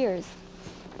 20 years,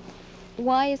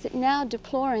 why is it now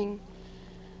deploring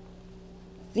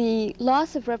the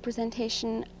loss of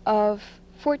representation of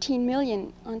 14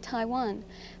 million on Taiwan,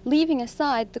 leaving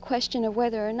aside the question of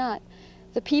whether or not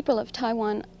the people of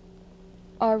Taiwan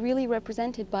are really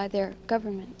represented by their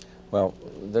government? Well,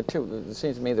 it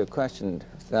seems to me the question,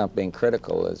 without being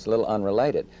critical, is a little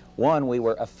unrelated. One, we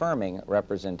were affirming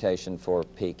representation for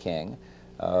Peking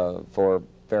for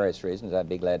various reasons I'd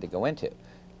be glad to go into.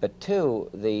 But two,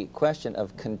 the question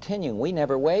of continuing, we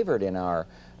never wavered in our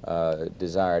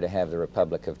desire to have the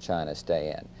Republic of China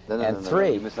stay in. No,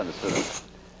 three, you misunderstood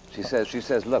her. She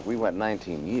says, look, we went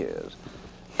 19 years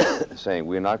saying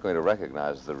we're not going to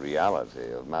recognize the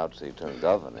reality of Mao Zedong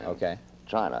governing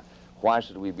China. Why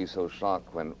should we be so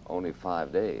shocked when only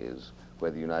 5 days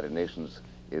where the United Nations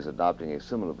is adopting a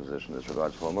similar position as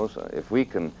regards Formosa? If we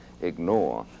can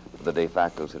ignore the de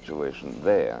facto situation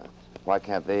there, why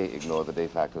can't they ignore the de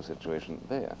facto situation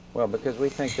there? Well, because we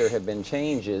think there have been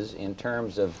changes in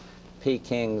terms of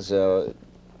Peking's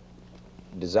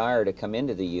desire to come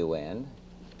into the UN,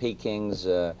 Peking's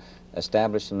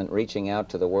establishment reaching out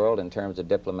to the world in terms of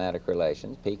diplomatic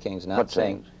relations. Peking's not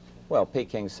saying... Well,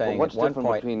 Peking's saying what's at one different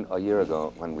point... between a year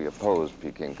ago when we opposed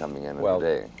Peking coming in and well,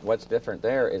 today? What's different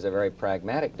there is a very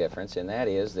pragmatic difference, and that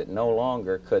is that no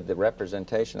longer could the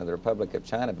representation of the Republic of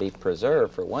China be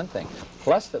preserved, for one thing,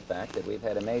 plus the fact that we've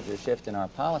had a major shift in our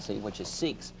policy, which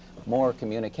seeks more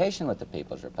communication with the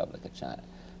People's Republic of China.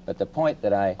 But the point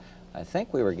that I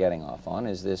think we were getting off on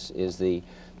is the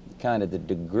kind of the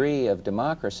degree of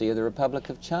democracy of the Republic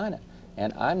of China.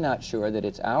 And I'm not sure that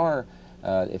it's our...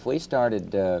 if we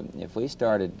started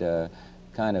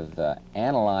kind of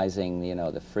analyzing, you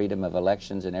know, the freedom of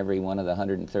elections in every one of the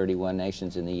 131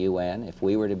 nations in the UN, if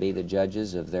we were to be the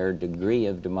judges of their degree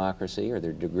of democracy or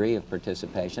their degree of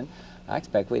participation, I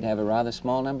expect we'd have a rather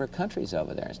small number of countries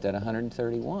over there instead of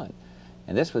 131.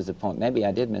 And this was the point. Maybe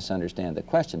I did misunderstand the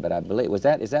question, but I believe, is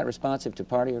that responsive to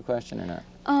part of your question or not?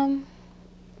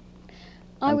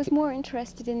 I was more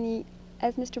interested in the,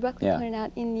 as Mr. Buckley pointed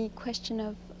out, in the question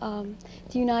of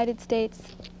the United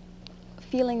States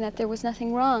feeling that there was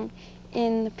nothing wrong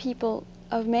in the people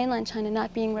of mainland China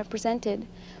not being represented,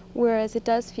 whereas it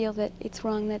does feel that it's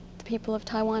wrong that the people of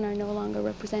Taiwan are no longer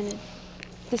represented.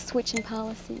 This switch in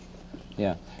policy.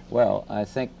 Yeah. Well, I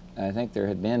think there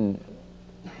had been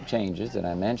changes that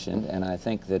I mentioned, and I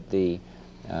think that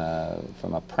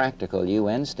from a practical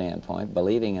UN standpoint,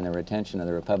 believing in the retention of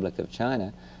the Republic of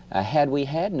China, had we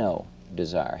had no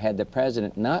desire, had the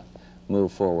President not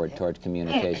moved forward toward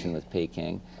communication with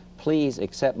Peking, please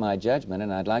accept my judgment,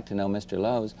 and I'd like to know, Mr.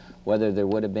 Lowe's, whether there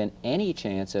would have been any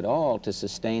chance at all to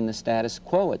sustain the status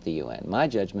quo at the UN. My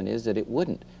judgment is that it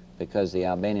wouldn't, because the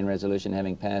Albanian resolution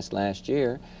having passed last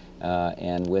year,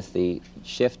 and with the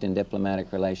shift in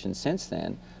diplomatic relations since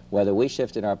then, whether we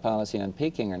shifted our policy on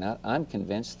Peking or not, I'm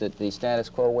convinced that the status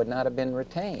quo would not have been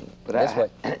retained.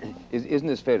 But isn't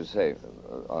this fair to say,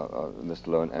 Mr.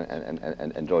 Lowe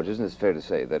and George, isn't it fair to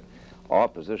say that our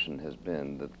position has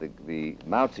been that the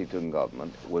Mao Zedong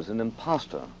government was an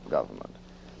imposter government,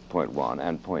 point one,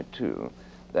 and point two,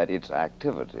 that its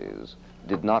activities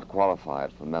did not qualify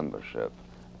it for membership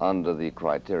under the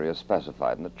criteria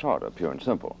specified in the Charter, pure and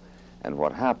simple. And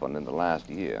what happened in the last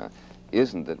year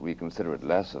isn't that we consider it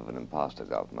less of an imposter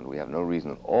government. We have no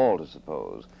reason at all to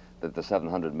suppose that the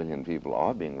 700 million people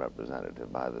are being represented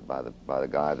by the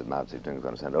guy that Mao Zedong is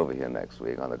going to send over here next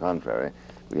week. On the contrary,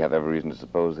 we have every reason to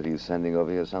suppose that he's sending over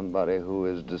here somebody who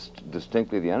is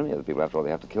distinctly the enemy of the people. After all,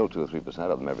 they have to kill 2 or 3%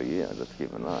 of them every year, just to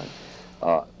keep in mind.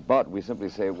 But we simply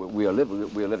say we are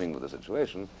living with the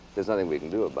situation. There's nothing we can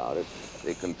do about it.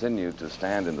 They continue to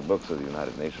stand in the books of the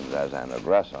United Nations as an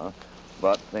aggressor,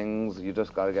 but things, you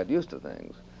just got to get used to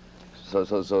things. So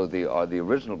the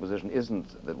original position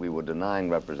isn't that we were denying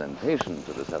representation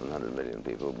to the 700 million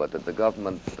people, but that the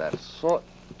government that sought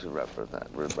to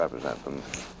represent them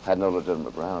had no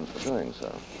legitimate grounds for doing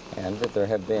so. And that there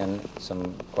have been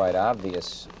some quite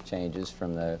obvious changes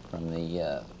from the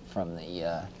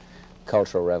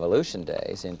Cultural Revolution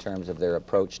days in terms of their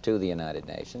approach to the United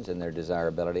Nations and their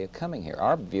desirability of coming here.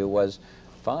 Our view was,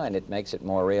 fine, it makes it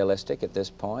more realistic at this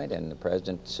point, and the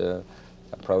President's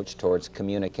approach towards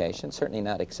communication, certainly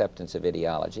not acceptance of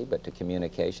ideology, but to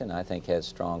communication, I think has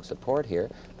strong support here.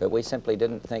 But we simply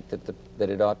didn't think that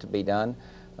it ought to be done.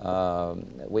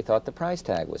 We thought the price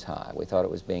tag was high. We thought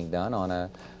it was being done on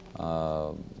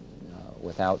a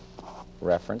without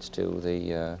reference to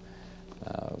the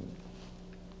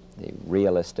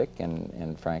realistic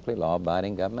and frankly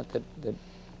law-abiding government that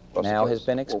now has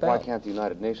been expelled. Well, why can't the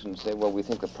United Nations say, well, we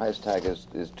think the price tag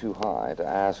is too high to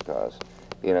ask us,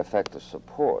 in effect, to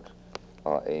support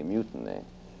a mutiny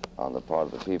on the part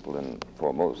of the people in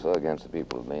Formosa against the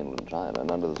people of mainland China, and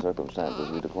under the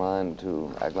circumstances we decline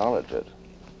to acknowledge it?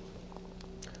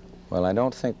 Well, I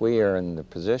don't think we are in the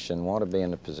position, want to be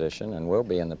in the position, and will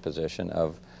be in the position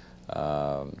of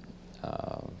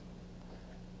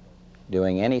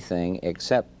doing anything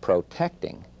except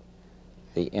protecting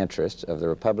the interests of the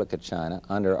Republic of China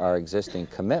under our existing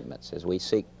commitments. As we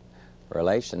seek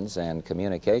relations and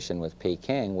communication with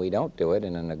Peking, we don't do it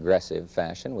in an aggressive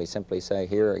fashion. We simply say,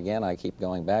 here again, I keep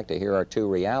going back to, here are two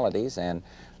realities, and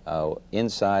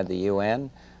inside the UN,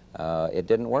 it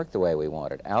didn't work the way we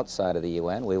wanted. Outside of the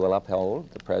UN, we will uphold,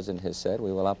 the President has said,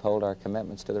 we will uphold our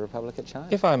commitments to the Republic of China.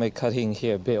 If I may cut in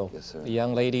here, Bill. Yes, sir. The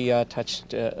young lady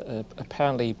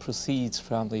apparently proceeds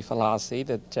from the philosophy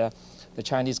that the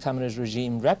Chinese Communist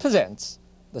regime represents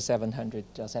the 700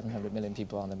 million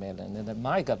people on the mainland, and that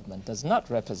my government does not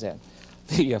represent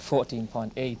the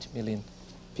 14.8 million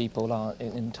people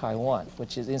in Taiwan,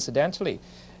 which is incidentally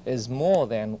is more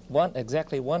than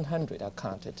exactly 100 are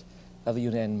counted of the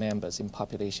UN members in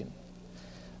population.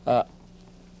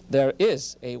 There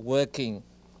is a working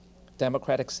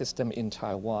democratic system in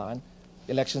Taiwan.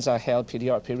 Elections are held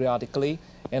periodically.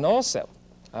 And also,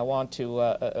 I want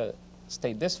to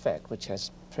state this fact, which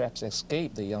has perhaps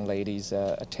escaped the young lady's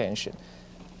attention.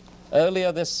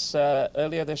 Earlier this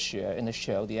year in the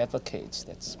show, The Advocates,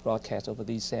 that's broadcast over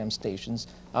these same stations,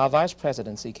 our Vice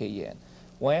President, C.K. Yan,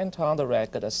 went on the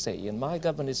record as saying, my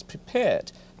government is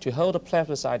prepared to hold a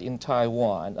plebiscite in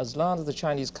Taiwan as long as the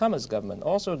Chinese Communist government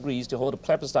also agrees to hold a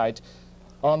plebiscite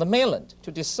on the mainland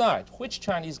to decide which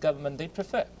Chinese government they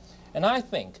prefer. And I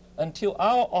think until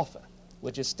our offer,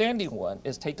 which is standing one,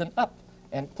 is taken up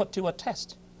and put to a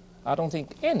test, I don't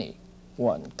think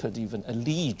anyone could even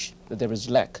allege that there is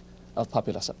lack of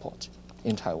popular support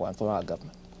in Taiwan for our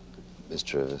government. Ms.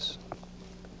 Jervis.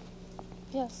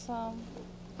 Yes.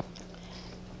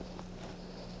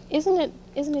 Isn't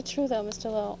it true, though,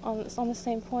 Mr. Lowe, on the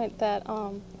same point that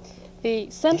the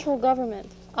central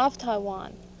government of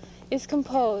Taiwan is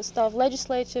composed of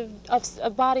a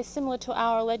body similar to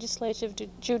our legislative,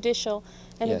 judicial,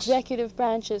 and yes. executive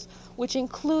branches, which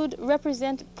include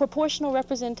proportional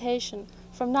representation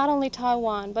from not only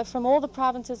Taiwan, but from all the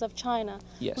provinces of China,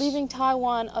 yes. leaving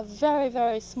Taiwan a very,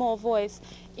 very small voice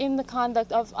in the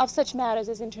conduct of such matters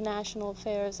as international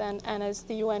affairs and as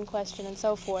the UN question and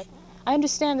so forth. I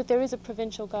understand that there is a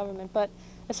provincial government, but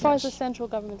as far yes. as the central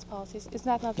government's policies, is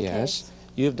that not the yes. case?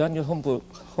 You've done your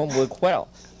homework well,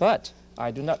 but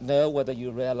I do not know whether you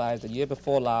realize the year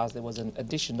before last there was an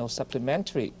additional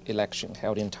supplementary election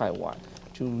held in Taiwan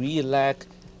to re-elect,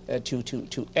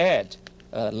 to add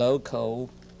local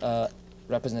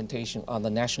representation on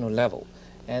the national level,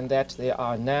 and that they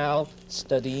are now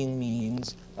studying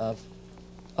means of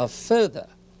further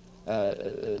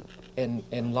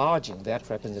enlarging that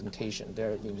representation.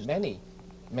 There have been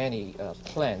many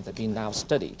plans that have been now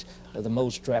studied. From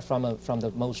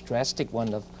the most drastic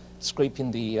one of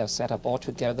scraping the setup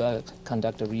altogether,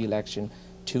 conduct a re-election,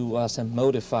 to some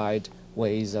modified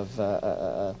ways of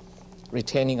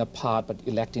retaining a part but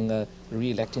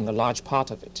re-electing a large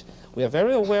part of it. We are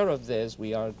very aware of this.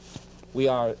 The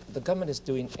government is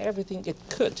doing everything it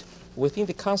could within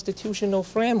the constitutional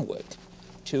framework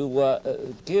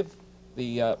to give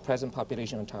the present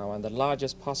population of Taiwan the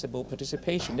largest possible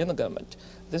participation in the government.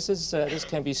 This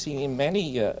can be seen in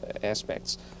many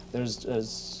aspects. There's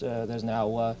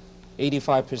now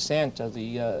 85%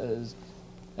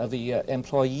 of the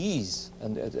employees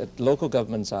and local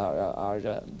governments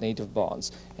are native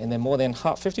borns, and then more than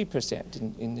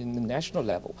 50% in the national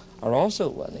level are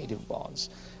also native borns.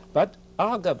 But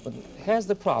our government has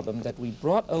the problem that we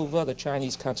brought over the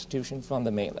Chinese constitution from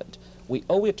the mainland. We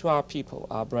owe it to our people,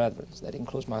 our brethren, that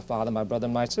includes my father, my brother,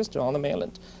 and my sister on the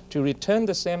mainland, to return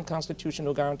the same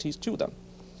constitutional guarantees to them.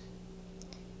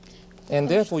 And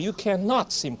therefore, you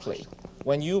cannot simply,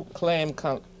 when you claim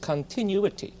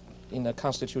continuity in the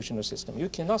constitutional system, you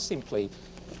cannot simply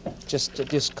just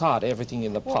discard everything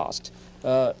in the past.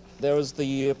 There was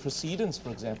the precedents, for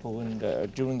example,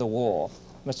 during the war.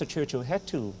 Mr. Churchill had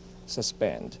to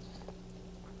suspend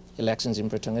elections in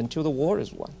Britain until the war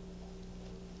is won.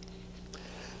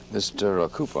 Mr.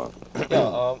 Cooper.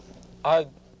 Yeah, I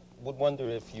would wonder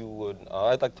if you would,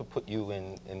 I'd like to put you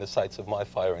in the sights of my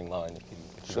firing line, if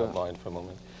you don't mind for a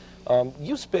moment.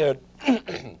 You spared,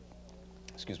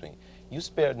 excuse me, you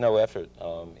spared no effort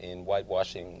in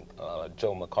whitewashing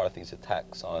Joe McCarthy's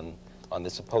attacks on the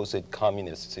supposed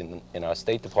communists in our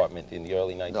State Department in the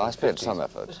early 1950s. No, I spared some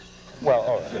effort. Well,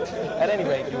 all right. At any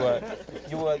rate,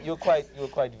 you were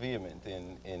quite vehement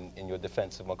in your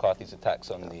defense of McCarthy's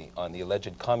attacks on the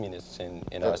alleged communists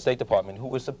in our State Department, who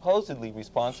were supposedly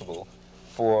responsible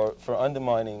for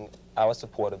undermining our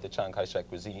support of the Chiang Kai-shek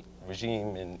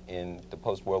regime in the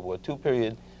post-World War II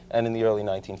period and in the early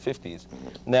 1950s.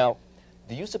 Now,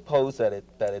 do you suppose that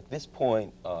at this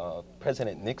point,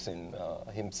 President Nixon,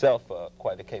 himself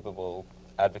quite a capable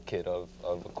advocate of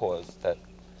a cause that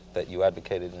you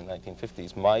advocated in the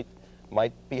 1950s,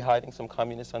 might be hiding some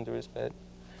communists under his bed,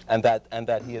 and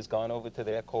that he has gone over to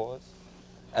their cause,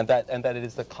 and that it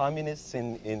is the communists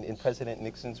in President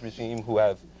Nixon's regime who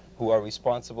are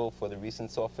responsible for the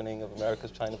recent softening of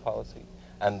America's China policy,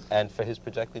 and for his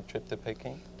projected trip to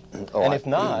Peking? Oh, and if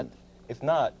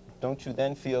not, don't you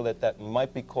then feel that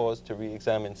might be cause to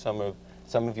re-examine some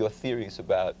of your theories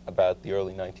about the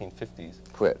early 1950s?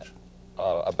 Which?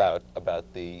 About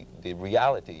the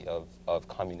reality of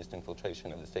communist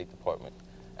infiltration of the State Department,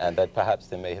 and that perhaps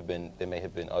there may have been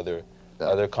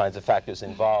other kinds of factors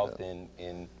involved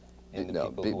in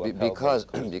the people who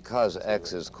upheld because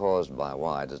X is caused by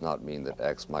Y does not mean that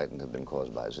X mightn't have been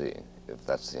caused by Z. If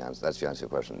that's the answer to your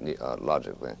question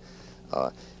logically.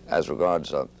 As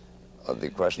regards the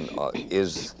question,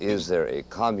 is there a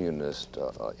communist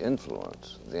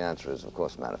influence? The answer is, of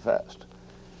course, manifest.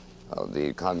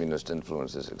 The communist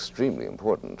influence is extremely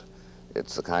important.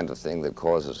 It's the kind of thing that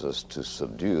causes us to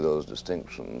subdue those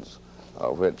distinctions,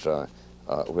 which are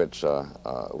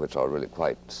really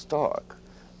quite stark.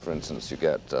 For instance, you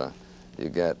get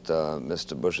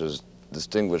Mr. Bush's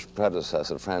distinguished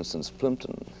predecessor, Francis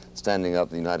Plimpton, standing up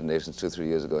in the United Nations 2 or 3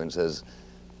 years ago and says,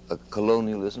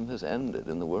 colonialism has ended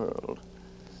in the world.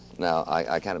 Now,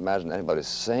 I can't imagine anybody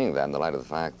saying that in the light of the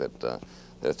fact that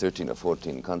there are 13 or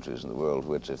 14 countries in the world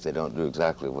which, if they don't do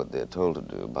exactly what they're told to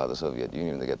do by the Soviet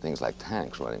Union, they get things like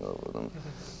tanks running over them.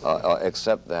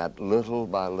 Except that little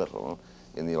by little,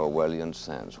 in the Orwellian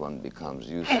sense, one becomes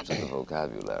used to the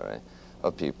vocabulary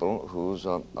of people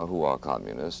who are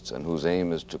communists and whose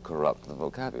aim is to corrupt the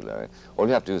vocabulary. All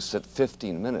you have to do is sit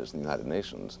 15 minutes in the United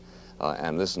Nations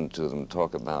and listen to them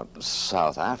talk about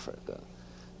South Africa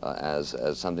as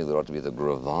something that ought to be the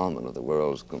gravamen of the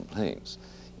world's complaints.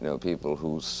 You know, people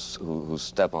who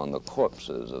step on the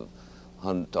corpses of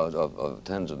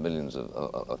tens of millions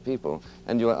of people,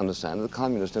 and you understand that the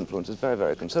communist influence is very,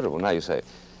 very considerable. Now you say,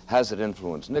 has it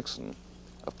influenced Nixon?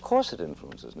 Of course it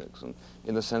influences Nixon,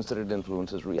 in the sense that it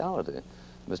influences reality.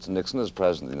 Mr. Nixon, as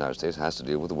President of the United States, has to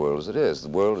deal with the world as it is. The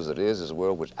world as it is a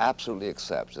world which absolutely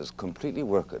accepts as completely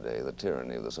workaday the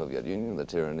tyranny of the Soviet Union, the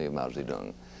tyranny of Mao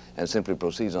Zedong, and simply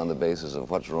proceeds on the basis of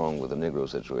what's wrong with the Negro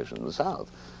situation in the South.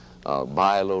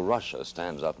 Buy-low Russia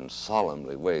stands up and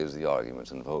solemnly weighs the arguments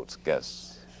and votes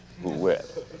guess who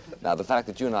with. Now, the fact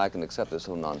that you and I can accept this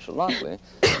so nonchalantly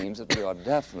means that we are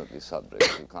definitely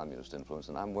subject to communist influence,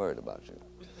 and I'm worried about you.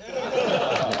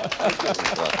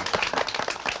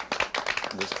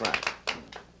 Ms. Frank.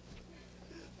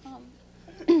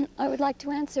 I would like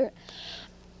to answer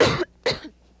Mr.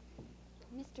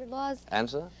 Law's...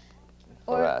 Answer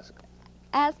or ask?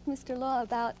 Ask Mr. Law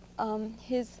about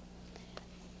his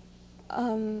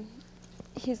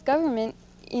government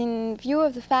in view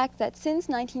of the fact that since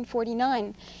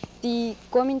 1949, the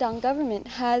Kuomintang government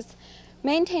has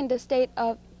maintained a state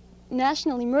of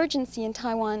national emergency in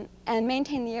Taiwan and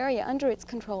maintained the area under its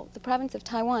control, the province of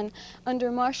Taiwan,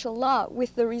 under martial law,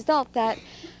 with the result that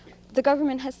the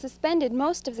government has suspended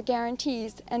most of the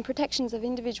guarantees and protections of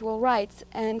individual rights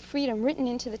and freedom written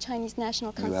into the Chinese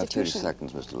national constitution. You have 30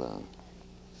 seconds, Mr. Lowe.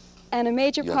 And a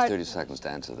major part... You have 30 seconds to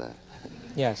answer that.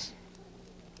 Yes.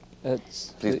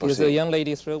 Please proceed. Is the young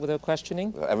lady through with her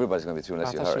questioning? Well, everybody's going to be through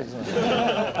unless you hurry.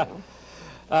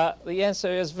 The answer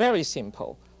is very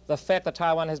simple. The fact that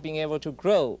Taiwan has been able to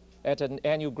grow at an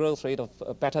annual growth rate of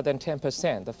better than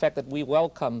 10%, the fact that we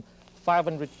welcome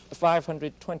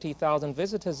 520,000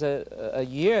 visitors a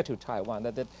year to Taiwan,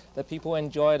 that people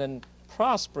enjoy a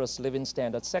prosperous living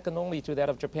standard, second only to that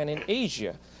of Japan in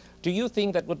Asia. Do you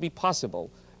think that would be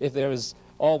possible if there is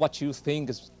all what you think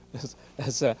is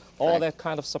all that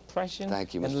kind of suppression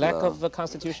and lack of the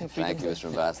constitution freedom? Thank you, Mr.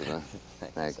 Ambassador.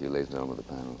 Thank you, ladies and gentlemen of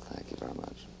the panel. Thank you very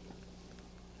much.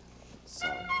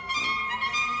 Sorry.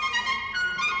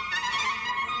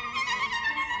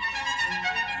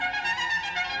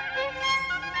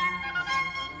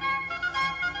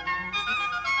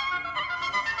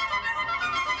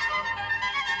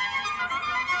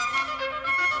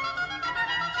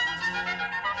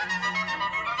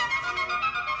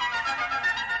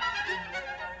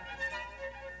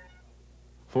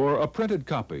 For a printed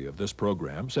copy of this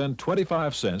program, send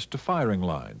 25 cents to Firing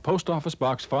Line, Post Office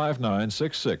Box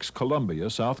 5966, Columbia,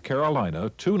 South Carolina,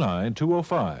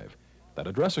 29205. That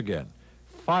address again,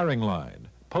 Firing Line,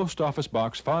 Post Office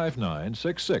Box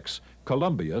 5966,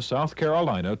 Columbia, South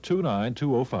Carolina,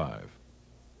 29205.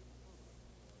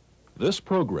 This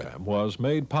program was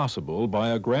made possible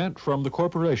by a grant from the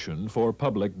Corporation for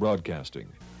Public Broadcasting.